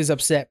 who obviously is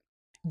upset.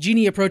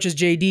 Jeannie approaches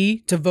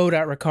JD to vote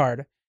out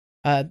Ricard.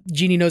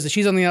 Jeannie knows that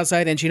she's on the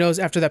outside, and she knows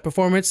after that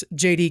performance,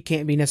 JD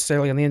can't be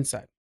necessarily on the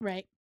inside.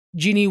 Right.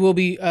 Jeannie will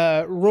be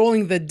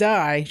rolling the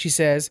die, she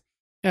says,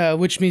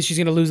 which means she's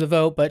going to lose the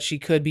vote, but she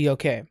could be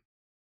okay.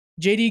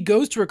 JD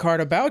goes to Ricard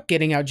about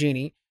getting out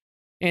Jeannie,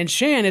 and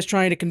Shan is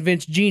trying to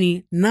convince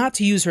Jeannie not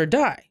to use her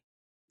die.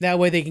 That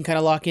way they can kind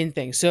of lock in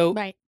things. So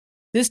Right.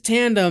 this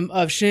tandem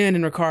of Shan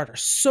and Ricard are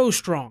so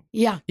strong.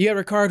 Yeah. You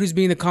got Ricard, who's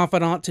being the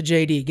confidant to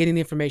JD, getting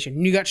the information.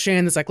 And you got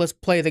Shan that's like, let's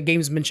play the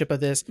gamesmanship of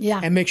this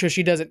Yeah. and make sure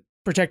she doesn't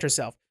protect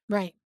herself.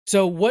 Right.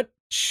 So what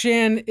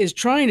Shan is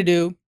trying to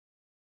do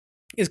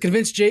is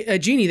convince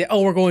Jeannie that,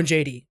 we're going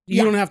JD. You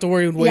Yeah. don't have to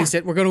worry and waste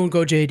it. We're going to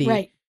go JD.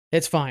 Right.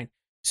 It's fine.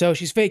 So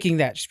she's faking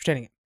that. She's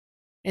pretending it.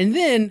 And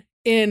then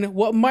in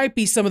what might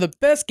be some of the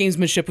best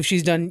gamesmanship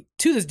she's done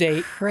to this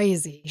date,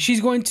 Crazy. she's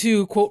going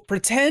to, quote,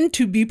 pretend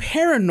to be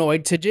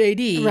paranoid to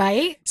JD.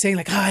 Right. Saying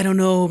like, I don't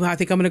know. I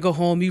think I'm going to go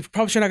home. You're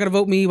probably sure not going to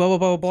vote me, blah, blah,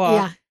 blah, blah,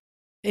 blah. Yeah.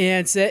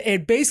 and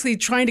basically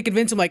trying to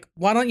convince him, like,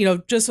 why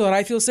don't, just so that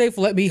I feel safe,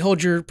 let me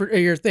hold your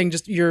thing,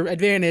 just your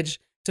advantage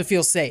to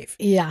feel safe.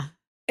 Yeah.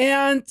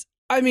 And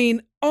I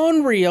mean,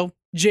 unreal,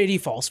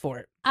 JD falls for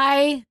it.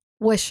 I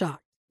was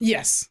shocked.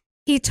 Yes.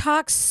 He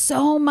talks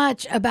so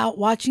much about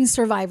watching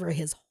Survivor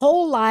his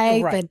whole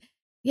life Right.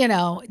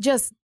 and,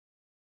 just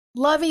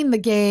loving the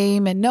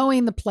game and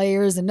knowing the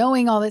players and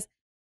knowing all this.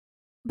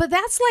 But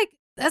that's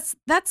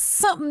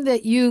something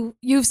that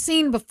you've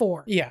seen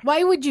before. Yeah.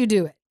 Why would you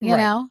do it? You Right.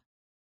 know?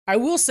 I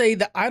will say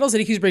the idols that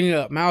he keeps bringing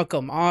up,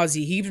 Malcolm,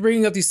 Ozzy, he keeps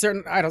bringing up these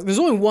certain idols. There's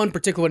only one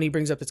particular one he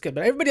brings up that's good,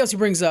 but everybody else he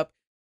brings up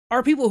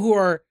are people who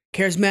are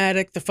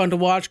charismatic, they're fun to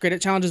watch, great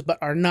at challenges, but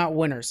are not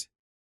winners.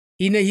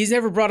 He's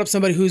never brought up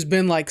somebody who's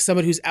been like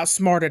somebody who's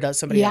outsmarted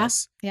somebody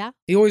else. Yeah.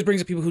 He always brings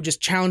up people who just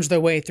challenge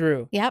their way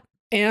through. Yep.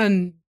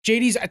 And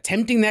JD's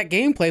attempting that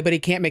gameplay, but he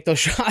can't make those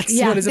shots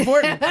Yeah. when it's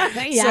important.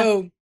 Yeah.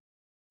 So,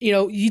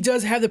 he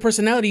does have the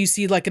personality you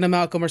see like in a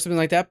Malcolm or something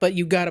like that, but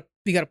you gotta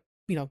be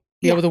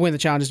able to win the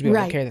challenges to be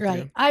able to carry that Right.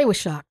 through. I was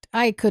shocked.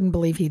 I couldn't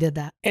believe he did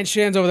that. And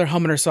Shan's over there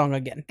humming her song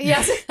again.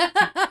 Yes.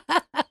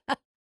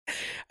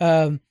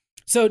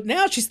 So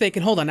now she's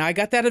thinking, hold on, now I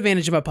got that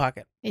advantage in my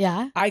pocket.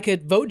 Yeah. I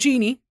could vote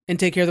Jeannie and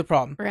take care of the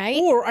problem. Right.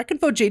 Or I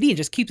could vote JD and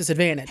just keep this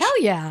advantage. Hell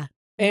yeah.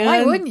 And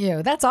Why wouldn't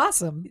you? That's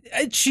awesome.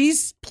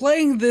 she's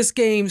playing this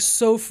game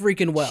so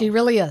freaking well. She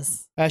really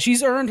is.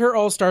 She's earned her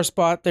all-star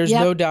spot. There's Yep.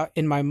 no doubt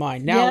in my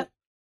mind. Now, Yep.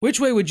 which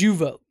way would you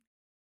vote?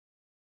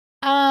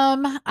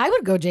 I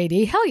would go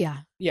JD. Hell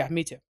yeah. Yeah,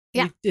 me too.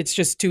 Yeah. It's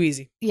just too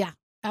easy. Yeah.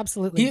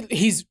 Absolutely.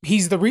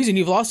 He's the reason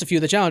you've lost a few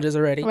of the challenges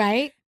already.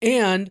 Right.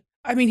 And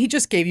I mean, he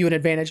just gave you an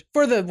advantage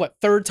for the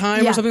third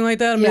time Yeah. or something like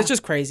that. I mean, Yeah. it's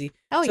just crazy.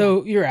 Oh,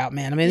 So you're out,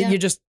 man. I mean, Yeah.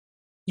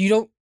 you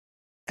don't.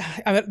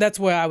 I mean, that's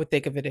why I would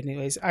think of it,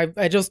 anyways.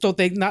 I just don't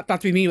think not to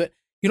be mean, but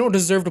you don't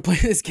deserve to play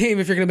this game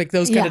if you're going to make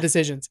those kind Yeah. of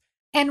decisions.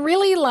 And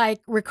really,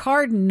 like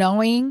Ricard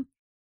knowing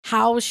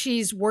how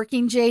she's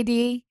working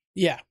JD,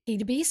 Yeah.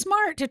 he'd be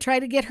smart to try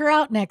to get her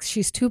out next.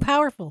 She's too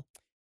powerful.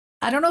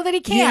 I don't know that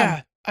he can.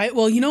 Yeah. I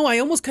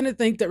almost kind of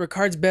think that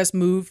Ricard's best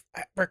move.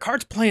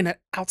 Ricard's playing an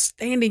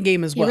outstanding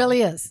game as He well.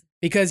 really is.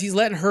 Because he's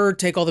letting her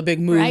take all the big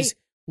moves Right.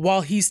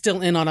 while he's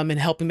still in on them and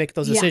helping make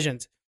those Yeah.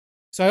 decisions.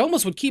 So I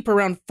almost would keep her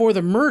around for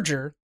the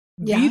merger.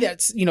 Yeah.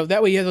 That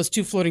way you have those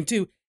two floating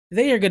too.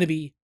 They are going to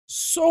be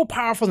so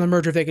powerful in the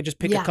merger if they could just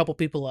pick Yeah. a couple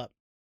people up.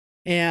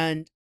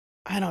 And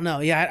I don't know.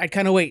 Yeah, I'd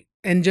kind of wait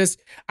and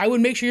I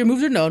would make sure your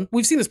moves are known.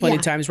 We've seen this plenty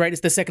of Yeah. times, right?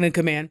 It's the second in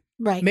command.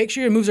 Right. Make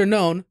sure your moves are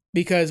known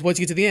because once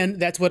you get to the end,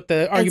 that's what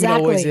the argument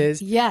always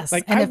is. Yes.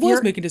 Like, and I if was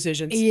you're- making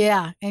decisions.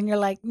 Yeah. And you're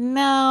like,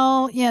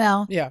 no,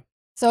 Yeah.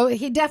 So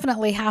he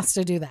definitely has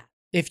to do that.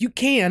 If you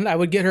can, I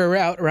would get her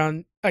out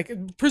around,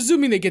 like,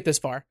 presuming they get this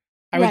far,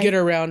 I would Right. get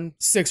her around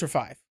 6 or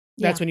 5.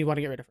 That's Yeah. when you want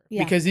to get rid of her.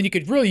 Yeah. Because then you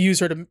could really use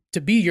her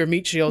to be your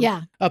meat shield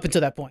Yeah. up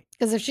until that point.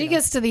 Because if she You know.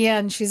 gets to the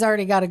end, she's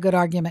already got a good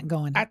argument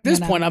going. At this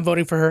point, I'm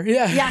voting for her.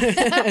 Yeah.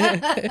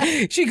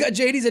 Yeah. She got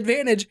JD's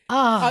advantage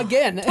Oh,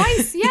 again.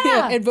 twice,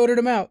 yeah. And voted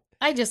him out.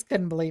 I just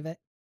couldn't believe it.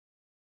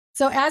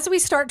 So as we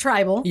start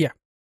tribal, Yeah.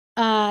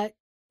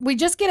 We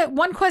just get at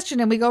one question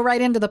and we go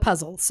right into the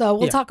puzzle. So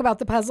we'll Yeah. talk about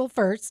the puzzle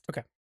first.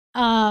 Okay.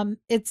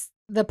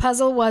 The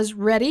puzzle was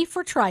ready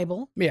for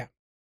tribal. Yeah.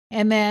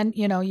 And then,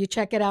 you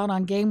check it out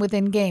on Game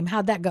Within Game.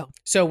 How'd that go?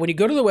 So when you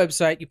go to the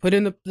website, you put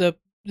in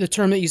the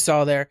term that you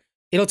saw there.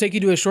 It'll take you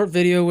to a short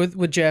video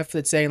with Jeff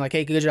that's saying like,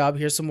 hey, good job.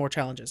 Here's some more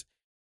challenges.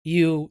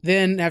 You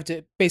then have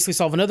to basically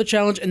solve another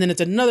challenge. And then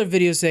it's another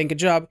video saying, good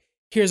job.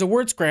 Here's a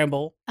word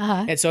scramble.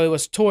 Uh-huh. And so it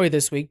was toy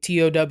this week,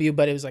 TOW,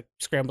 but it was like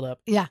scrambled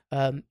up. Yeah.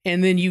 And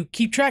then you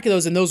keep track of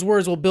those and those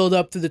words will build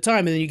up through the time.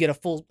 And then you get a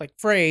full like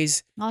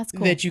phrase Oh, that's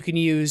cool. that you can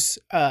use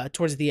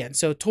towards the end.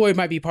 So toy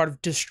might be part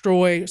of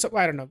destroy. So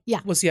I don't know. Yeah.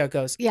 We'll see how it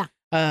goes. Yeah.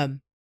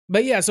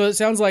 But yeah, so it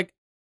sounds like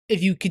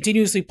if you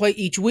continuously play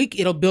each week,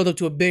 it'll build up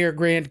to a bigger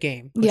grand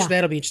game, which Yeah.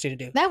 that'll be interesting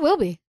to do. That will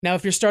be. Now,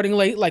 if you're starting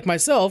late like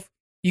myself,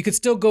 you could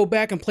still go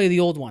back and play the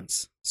old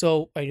ones.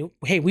 So,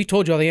 hey, we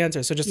told you all the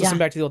answers. So just listen Yeah.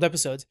 back to the old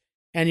episodes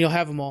and you'll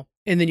have them all.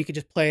 And then you could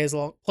just play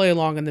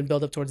along and then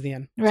build up towards the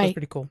end. So Right. it's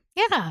pretty cool.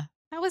 Yeah.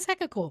 That was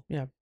hecka cool.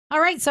 Yeah. All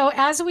right. So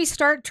as we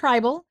start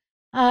tribal,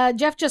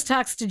 Jeff just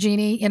talks to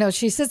Jeannie.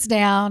 She sits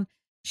down.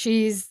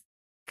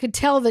 Could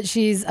tell that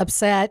she's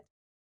upset,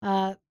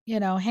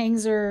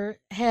 hangs her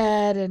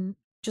head and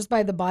just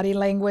by the body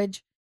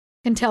language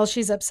can tell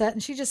she's upset.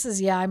 And she just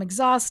says, yeah, I'm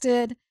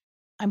exhausted.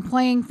 I'm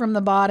playing from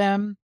the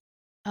bottom.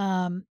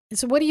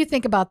 So what do you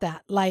think about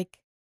that? Like,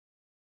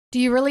 do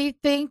you really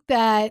think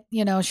that,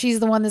 she's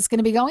the one that's going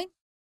to be going?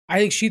 I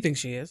think she thinks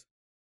she is.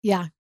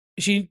 Yeah.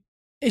 She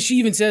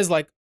even says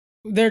like,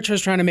 they're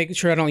just trying to make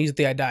sure I don't use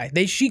the I die.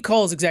 She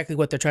calls exactly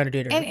what they're trying to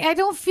do to her. And I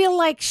don't feel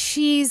like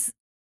she's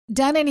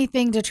done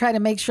anything to try to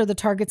make sure the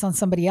target's on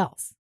somebody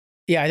else.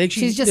 Yeah, I think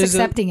She's just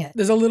accepting it.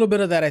 There's a little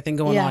bit of that, I think,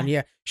 going Yeah. on.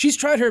 Yeah. She's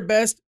tried her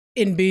best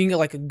in being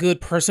like a good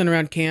person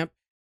around camp,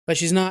 but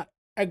she's not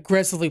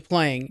aggressively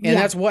playing. And Yeah.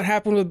 that's what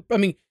happened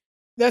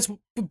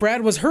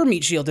Brad was her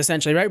meat shield,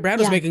 essentially, right? Brad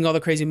was Yeah. making all the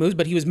crazy moves,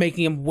 but he was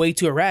making them way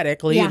too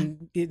erratically, Yeah.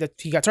 and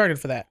he got targeted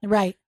for that.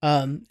 Right.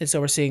 And so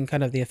we're seeing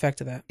kind of the effect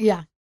of that.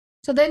 Yeah.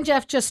 So then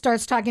Jeff just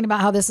starts talking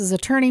about how this is a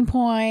turning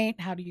point.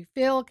 How do you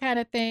feel, kind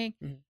of thing.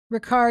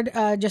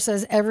 Ricard just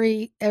says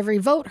every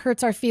vote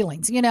hurts our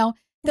feelings. You know,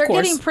 they're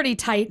getting pretty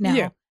tight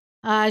now.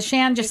 Yeah.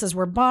 Shan just says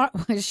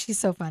she's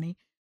so funny.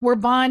 We're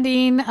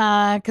bonding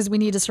because we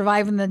need to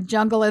survive in the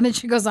jungle. And then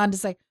she goes on to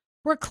say,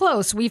 we're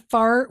close. We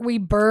fart, we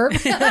burp.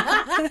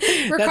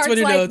 That's when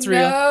you know it's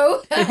real.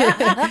 No.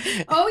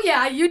 Oh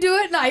yeah, you do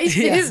it nice.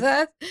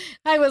 Yeah.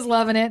 I was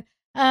loving it.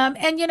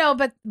 And you know,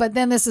 but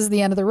then this is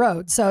the end of the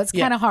road, so it's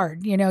kind of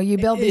hard. You know, you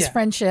build these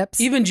friendships.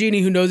 Even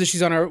Jeannie, who knows that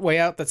she's on her way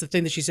out, that's the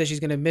thing that she says she's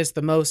going to miss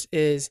the most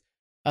is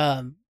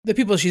the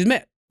people she's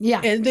met.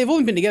 Yeah, and they've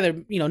only been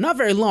together, you know, not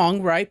very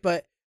long, right?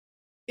 But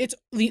it's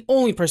the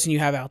only person you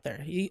have out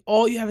there.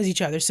 All you have is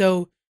each other.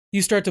 So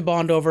you start to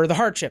bond over the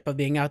hardship of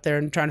being out there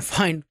and trying to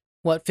find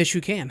what fish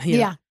you can. You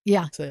know?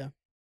 Yeah. So yeah.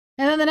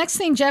 And then the next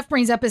thing Jeff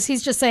brings up is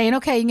he's just saying,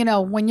 okay, you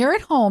know, when you're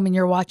at home and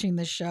you're watching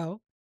this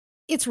show,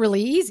 it's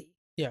really easy.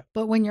 Yeah.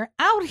 But when you're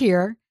out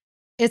here,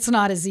 it's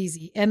not as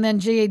easy. And then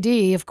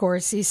JD, of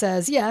course, he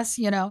says, yes,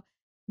 you know,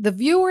 the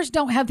viewers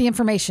don't have the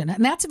information.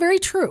 And that's very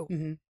true.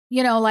 Mm-hmm.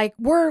 You know, like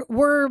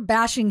we're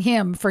bashing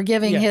him for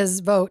giving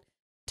his vote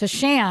to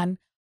Shan,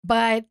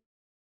 but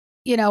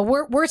you know,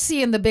 we're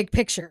seeing the big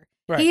picture.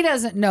 Right. He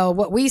doesn't know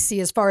what we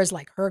see as far as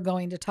like her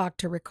going to talk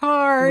to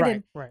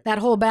Ricard and that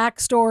whole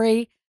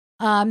backstory.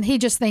 He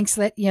just thinks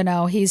that, you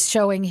know, he's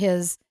showing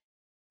his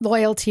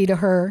loyalty to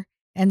her.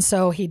 And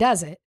so he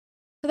does it.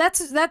 So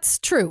that's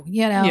true,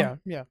 you know?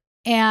 Yeah.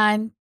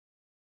 And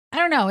I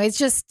don't know. It's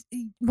just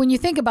when you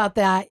think about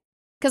that,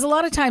 because a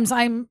lot of times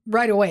I'm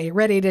right away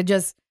ready to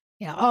just,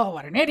 you know, oh,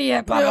 what an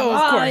idiot, blah, blah,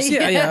 blah. Of course.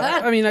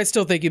 Yeah. I mean, I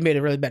still think you made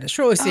a really bad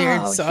choice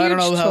here. So I don't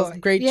know how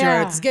great you are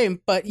at this game,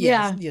 but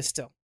yeah,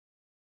 still.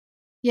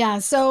 Yeah.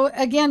 So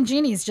again,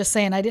 Jeannie's just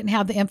saying, I didn't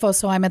have the info,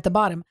 so I'm at the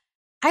bottom.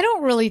 I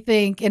don't really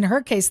think in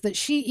her case that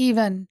she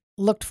even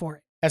looked for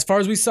it. As far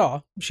as we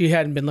saw, she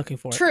hadn't been looking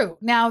for it. True.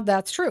 Now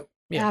that's true.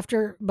 Yeah.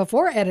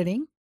 Before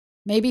editing,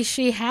 maybe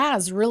she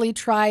has really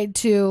tried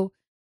to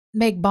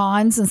make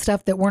bonds and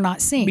stuff that we're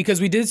not seeing. Because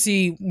we did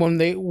see when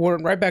they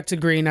went right back to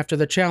green after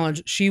the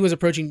challenge, she was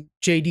approaching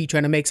JD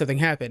trying to make something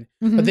happen.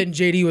 Mm-hmm. But then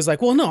JD was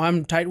like, well, no,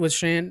 I'm tight with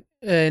Shan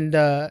and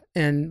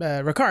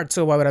Ricard,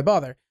 so why would I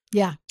bother?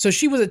 Yeah. So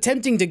she was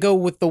attempting to go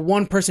with the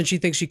one person she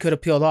thinks she could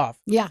have peeled off.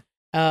 Yeah.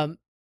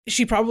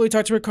 She probably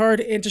talked to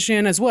Ricard and to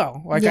Shan as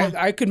well. Like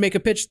I could make a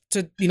pitch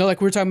to, you know, like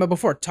we were talking about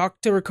before,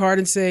 talk to Ricard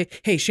and say,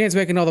 hey, Shan's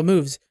making all the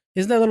moves.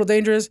 Isn't that a little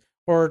dangerous?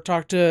 Or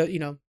talk to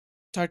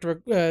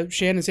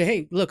Shan and say,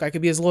 hey, look, I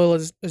could be as loyal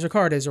as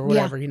Ricard is or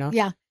whatever, you know?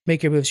 Yeah.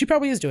 Make your moves. She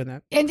probably is doing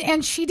that.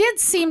 And she did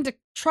seem to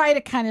try to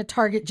kind of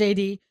target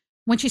JD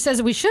when she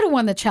says we should have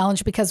won the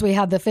challenge because we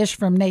had the fish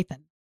from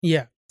Nathan.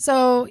 Yeah.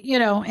 So, you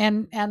know,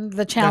 and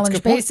the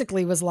challenge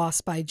basically was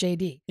lost by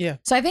JD. Yeah.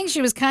 So I think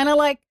she was kind of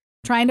like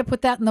trying to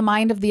put that in the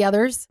mind of the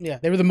others. Yeah.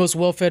 They were the most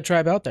well-fed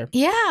tribe out there.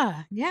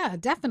 Yeah. Yeah,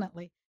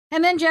 definitely.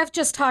 And then Jeff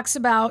just talks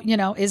about, you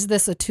know, is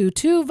this a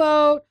 2-2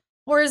 vote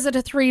or is it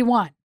a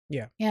 3-1?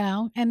 Yeah. You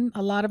know, and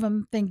a lot of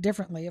them think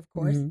differently, of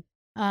course.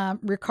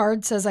 Mm-hmm.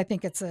 Ricard says, I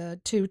think it's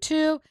a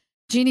 2-2.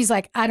 Jeannie's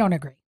like, I don't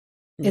agree.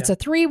 Yeah. It's a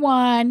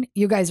 3-1.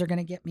 You guys are going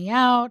to get me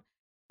out.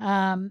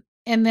 And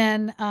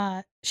then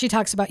she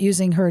talks about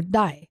using her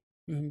die.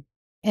 Mm-hmm.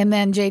 And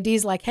then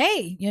JD's like,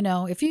 hey, you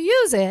know, if you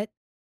use it,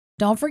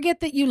 don't forget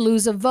that you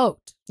lose a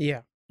vote.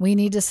 Yeah. We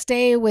need to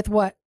stay with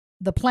what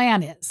the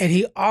plan is. And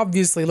he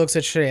obviously looks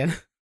at Shan.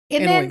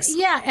 And then, winks.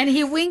 Yeah, and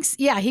he winks.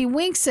 Yeah, he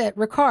winks at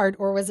Ricard,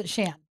 or was it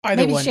Shan?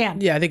 Maybe one.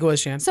 Shan. Yeah, I think it was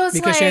Shan. So it's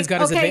because like, Shan's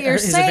got you're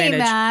his saying advantage.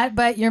 that,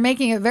 but you're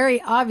making it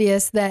very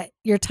obvious that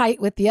you're tight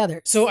with the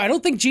others. So I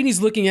don't think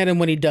Jeannie's looking at him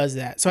when he does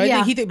that. So I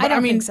think he thinks, but I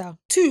don't think so.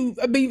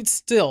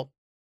 Still,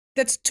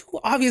 that's too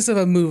obvious of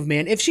a move,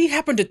 man. If she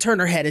happened to turn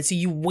her head and see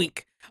you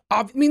wink,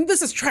 I mean,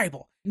 this is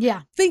tribal.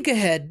 Yeah. Think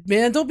ahead,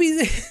 man. Don't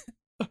be.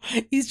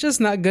 He's just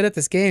not good at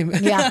this game.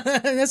 Yeah.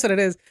 That's what it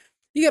is.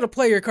 You got to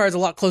play your cards a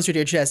lot closer to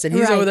your chest. And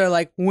he's over there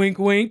like, wink,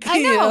 wink. I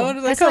know. You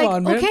know? Like, come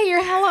on, man. Okay,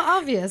 you're hella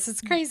obvious.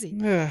 It's crazy.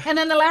 And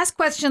then the last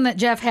question that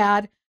Jeff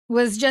had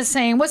was just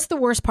saying, what's the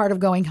worst part of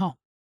going home?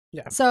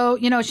 Yeah. So,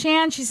 you know,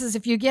 Shan, she says,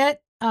 if you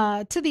get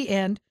to the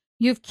end,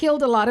 you've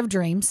killed a lot of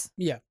dreams.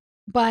 Yeah.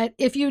 But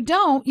if you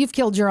don't, you've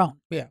killed your own.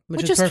 Yeah.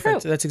 Which is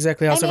perfect. True. That's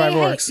exactly how Survivor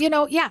works. You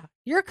know,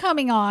 you're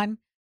coming on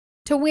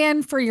to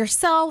win for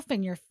yourself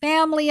and your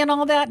family and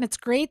all that. And it's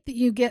great that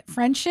you get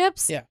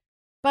friendships. Yeah.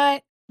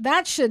 But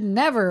that should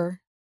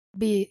never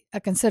be a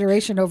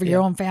consideration over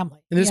your own family.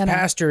 And this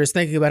pastor is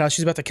thinking about how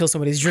she's about to kill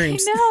somebody's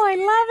dreams. I know, I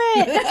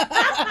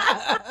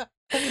love it.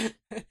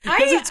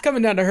 Because it's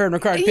coming down to her and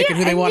Ricard picking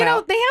who they want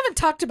out. They haven't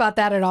talked about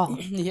that at all.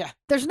 Yeah.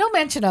 There's no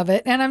mention of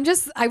it. And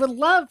I would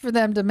love for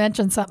them to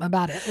mention something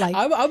about it. Like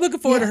I'm looking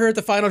forward to her at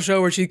the final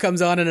show where she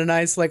comes on in a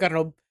nice, like, I don't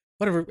know,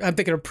 whatever. I'm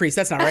thinking of priest.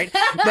 That's not right.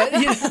 But,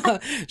 you know,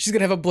 she's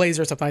going to have a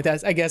blazer or something like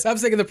that, I guess. I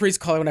was thinking the priest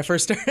collar when I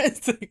first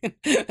started.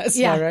 That's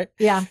not right.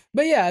 Yeah.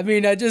 But yeah, I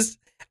mean,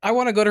 I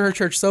want to go to her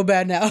church so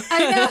bad now.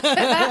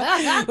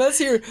 I know.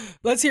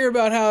 let's hear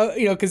about how,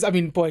 because I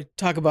mean, boy,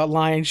 talk about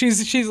lying.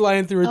 She's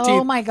lying through her teeth.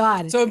 Oh my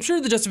God. So I'm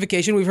sure the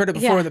justification, we've heard it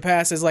before in the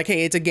past, is like,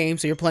 hey, it's a game,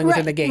 so you're playing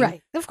within the game.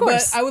 Right, of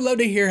course. But I would love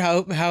to hear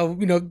how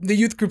the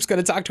youth group's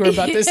going to talk to her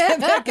about this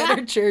back at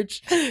her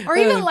church. Or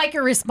even like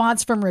a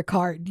response from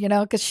Ricard,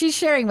 because she's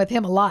sharing with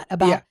him a lot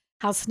about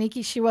how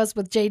sneaky she was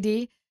with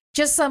JD.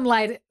 Just some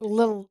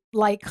little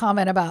light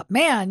comment about,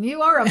 man,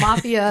 you are a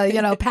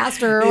mafia,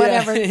 pastor or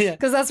whatever,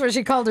 because that's what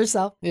she called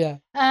herself. Yeah.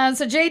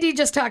 So JD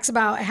just talks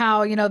about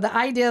how, the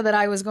idea that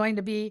I was going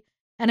to be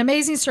an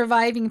amazing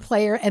surviving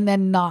player and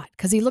then not,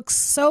 because he looks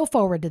so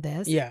forward to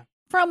this. Yeah.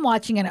 From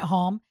watching it at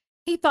home.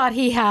 He thought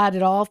he had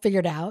it all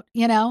figured out,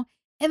 and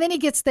then he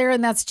gets there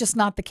and that's just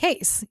not the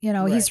case.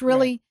 He's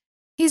really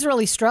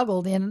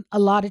struggled in a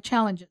lot of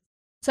challenges.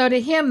 So to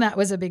him, that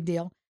was a big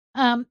deal.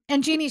 And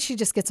Jeannie, she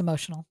just gets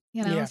emotional.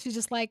 She's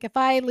just like, if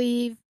I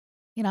leave,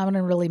 I'm going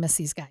to really miss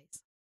these guys.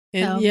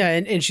 And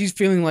and she's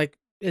feeling like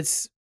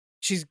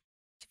she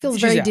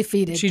feels very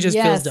defeated. She just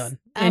feels done.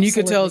 Absolutely. And you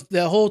could tell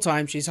the whole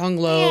time she's hung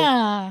low.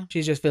 Yeah.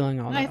 She's just feeling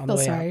all that. I feel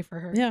sorry for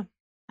her. Yeah.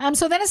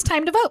 So then it's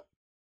time to vote.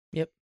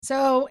 Yep.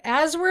 So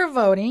as we're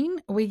voting,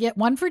 we get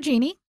 1 for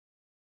Jeannie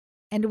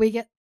and we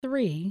get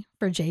 3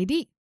 for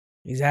JD.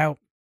 He's out.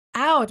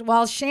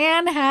 While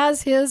Shan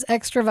has his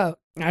extra vote.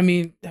 I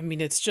mean,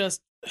 it's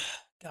just,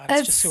 God,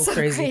 it's just so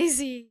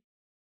crazy.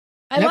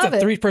 I love it.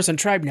 That's a 3-person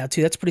tribe now,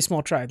 too. That's a pretty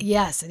small tribe.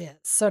 Yes, it is.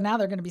 So now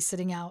they're going to be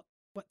sitting out,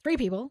 3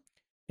 people?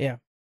 Yeah.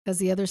 Because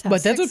the others have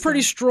But 6, that's a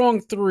pretty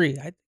strong 3.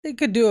 I think they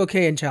could do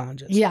okay in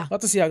challenges. Yeah. We'll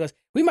have to see how it goes.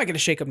 We might get a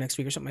shakeup next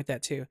week or something like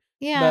that, too.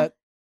 Yeah. But,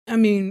 I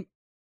mean,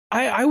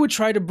 I would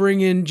try to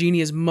bring in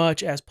Jeannie as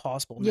much as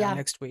possible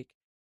next week.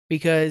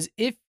 Because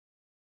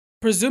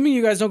presuming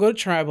you guys don't go to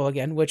tribal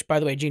again, which, by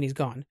the way, Jeannie's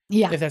gone.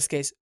 Yeah. If that's the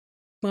case.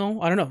 Well,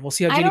 I don't know. We'll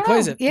see how Jeannie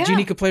plays it. Yeah.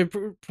 Jeannie could play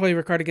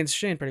Ricard against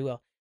Shane pretty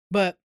well.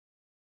 But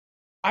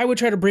I would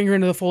try to bring her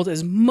into the fold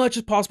as much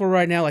as possible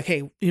right now. Like,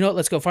 hey,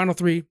 let's go final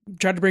 3.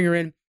 Try to bring her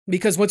in.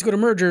 Because once you go to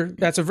merger,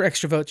 that's an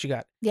extra vote you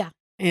got. Yeah.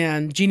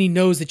 And Jeannie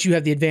knows that you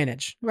have the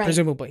advantage,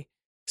 presumably.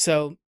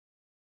 So,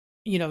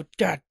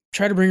 God,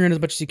 try to bring her in as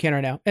much as you can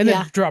right now. And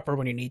then drop her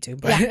when you need to.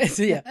 But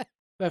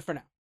but for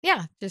now.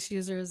 Yeah. Just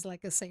use her as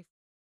like a safe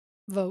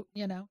vote,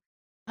 So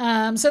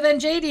then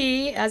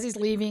JD, as he's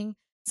leaving,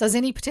 says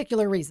any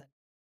particular reason.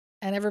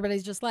 And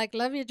everybody's just like,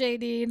 love you,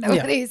 JD.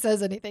 Nobody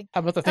says anything. How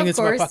about the thing that's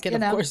in my pocket,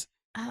 of course?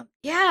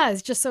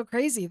 It's just so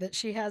crazy that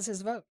she has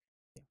his vote.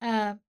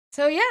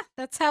 So,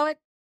 that's how it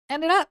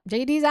ended up.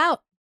 JD's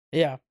out.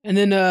 Yeah. And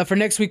then for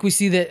next week, we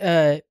see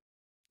that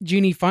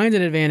Jeannie finds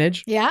an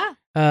advantage. Yeah.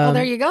 Well,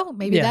 there you go.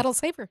 Maybe that'll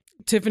save her.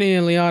 Tiffany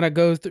and Liana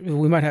go through.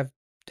 We might have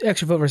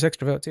extra vote versus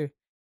extra vote, too.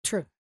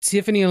 True.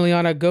 Tiffany and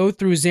Liana go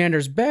through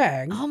Xander's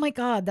bag. Oh, my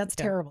God. That's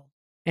terrible.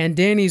 And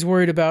Danny's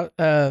worried about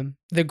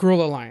the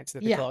Girl Alliance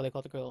that they call it. They call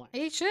it the Girl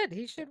Alliance.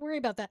 He should worry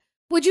about that.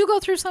 Would you go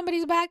through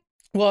somebody's bag?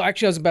 Well,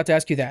 actually, I was about to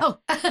ask you that.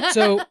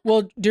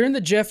 Oh. During the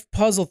Jeff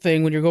puzzle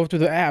thing, when you're going through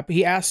the app,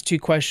 he asked 2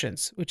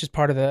 questions, which is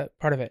part of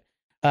it.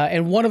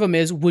 And one of them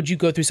is, would you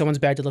go through someone's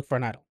bag to look for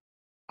an idol?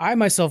 I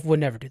myself would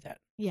never do that.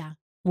 Yeah.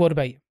 What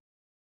about you?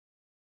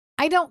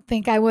 I don't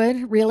think I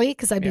would, really,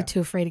 because I'd be too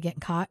afraid of getting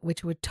caught,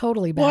 which would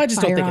totally backfire on me. Well, I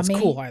just don't think it's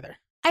cool either.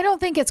 I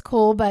don't think it's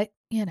cool, but,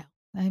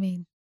 I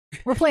mean,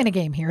 we're playing a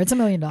game here. It's $1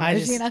 million,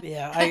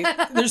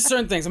 there's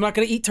certain things. I'm not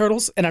going to eat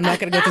turtles, and I'm not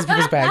going to go through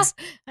people's bags.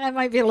 That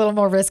might be a little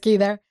more risky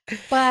there.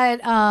 But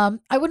I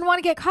wouldn't want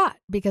to get caught,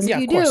 because if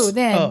you do,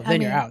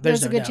 then you're out.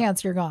 There's a good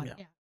chance you're gone.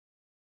 Yeah.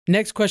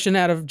 Next question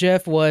out of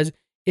Jeff was,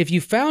 if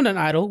you found an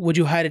idol, would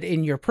you hide it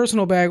in your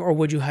personal bag, or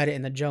would you hide it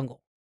in the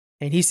jungle?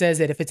 And he says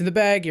that if it's in the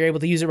bag, you're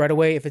able to use it right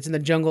away. If it's in the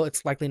jungle,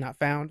 it's likely not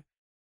found.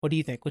 What do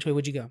you think? Which way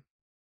would you go?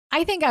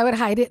 I think I would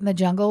hide it in the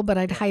jungle, but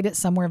I'd hide it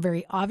somewhere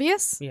very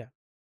obvious. Yeah.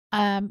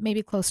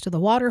 Maybe close to the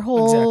water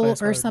hole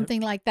or something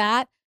like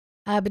that.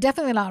 But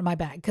definitely not in my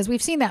bag, because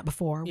we've seen that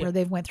before where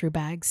they've went through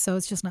bags. So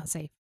it's just not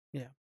safe.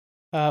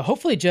 Yeah.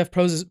 Hopefully Jeff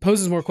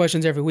poses more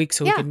questions every week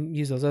so we can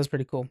use those. That's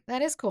pretty cool.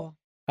 That is cool.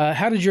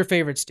 How did your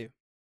favorites do?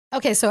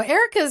 Okay, so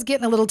Erica's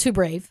getting a little too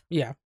brave.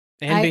 Yeah.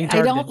 And being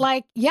targeted. I don't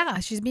like,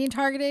 she's being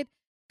targeted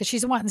because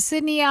she's wanting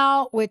Sydney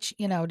out, which,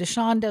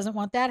 Deshawn doesn't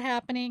want that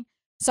happening.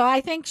 So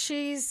I think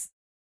she's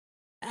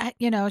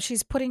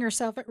putting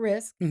herself at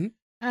risk.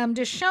 Mm-hmm.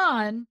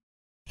 Deshawn,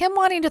 him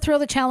wanting to throw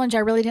the challenge, I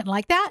really didn't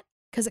like that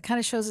because it kind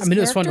of shows his character.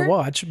 It was fun to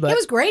watch. But... It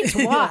was great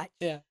to watch.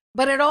 Yeah.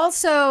 But it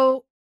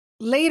also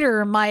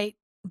later might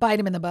bite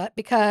him in the butt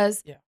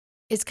because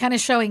it's kind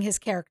of showing his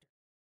character,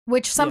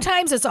 which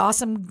sometimes it's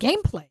awesome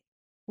gameplay.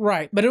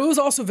 Right. But it was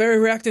also very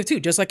reactive too,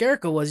 just like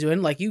Erica was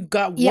doing. Like you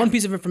got one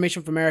piece of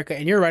information from Erica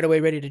and you're right away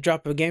ready to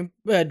drop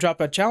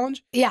a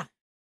challenge. Yeah.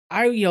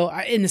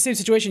 In the same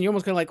situation, you're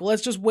almost kind of like, well,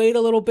 let's just wait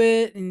a little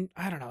bit. And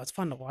I don't know. It's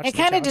fun to watch. It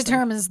kind of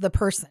determines the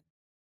person,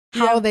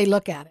 how they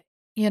look at it,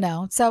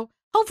 So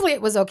hopefully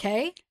it was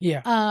okay.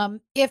 Yeah.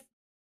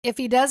 If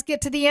he does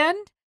get to the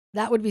end,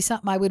 that would be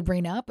something I would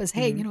bring up is,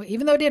 hey,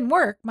 even though it didn't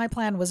work, my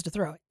plan was to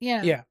throw it.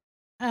 Yeah.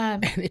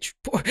 Um,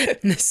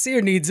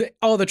 Nasir needs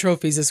all the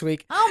trophies this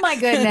week. oh my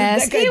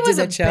goodness, That guy he did was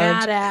a that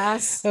challenge.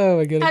 badass. Oh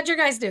my goodness. How'd your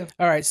guys do?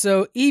 All right,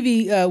 so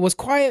Evie was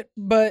quiet,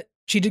 but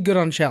she did good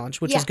on the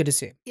challenge, which Yeah. is good to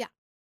see. Yeah.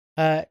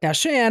 Now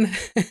Shan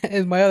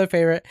is my other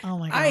favorite. Oh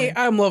my god,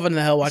 I'm loving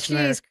the hell watching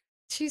her.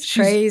 she's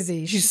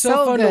crazy. She's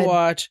so fun good. to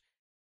watch.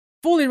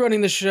 Fully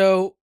running the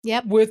show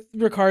Yep. with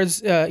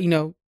Ricard's,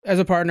 as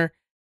a partner.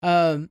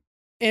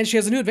 And she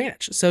has a new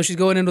advantage. So she's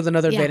going in with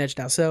another Yeah. advantage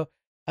now. So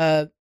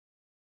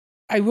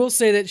I will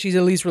say that she's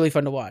at least really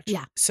fun to watch.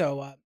 Yeah.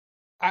 So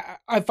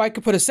if I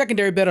could put a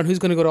secondary bet on who's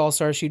going to go to All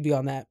Stars, she'd be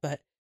on that.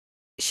 But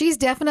She's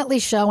definitely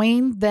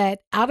showing that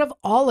out of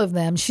all of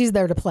them, she's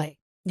there to play.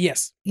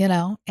 yes.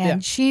 And Yeah.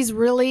 she's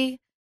really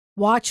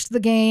watched the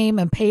game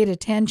and paid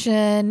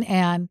attention,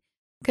 and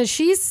because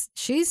she's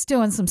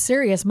doing some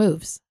serious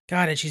moves.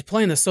 God, and she's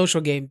playing the social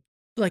game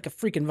like a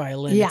freaking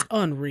violin. Yeah. It's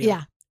unreal.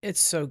 Yeah, It's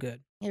so good.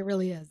 it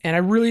really is. And I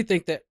really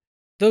think that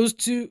those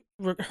two,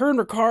 her and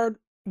Ricard,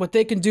 what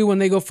they can do when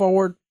they go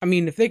forward, I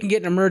mean, if they can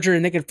get in a merger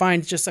and they can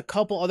find just a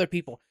couple other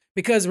people,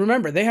 because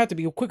remember, they have to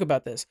be quick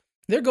about this.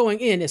 They're going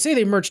in, say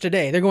they merge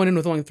today, they're going in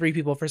with only 3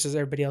 people versus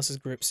everybody else's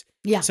groups.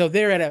 Yeah. So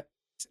they're at a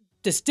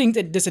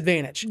distinct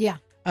disadvantage. Yeah.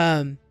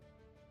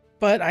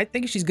 But I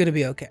think she's going to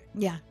be okay.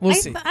 Yeah. We'll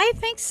see. I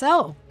think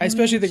so. I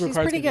especially think she's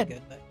Ricard's pretty going to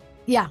good. be good.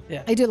 Yeah,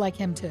 Yeah. I do like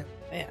him too.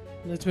 But yeah,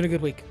 it's been a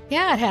good week.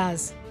 Yeah, it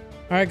has.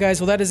 All right,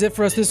 guys. Well, that is it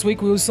for us this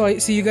week. We will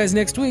see you guys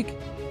next week.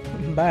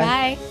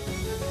 Bye. Bye.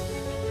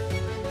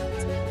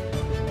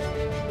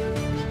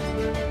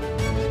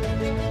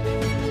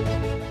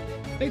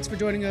 Thanks for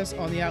joining us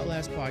on the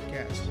Outlast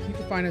Podcast. You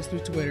can find us through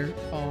Twitter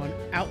on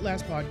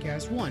Outlast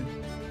Podcast 1.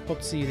 Hope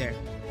to see you there.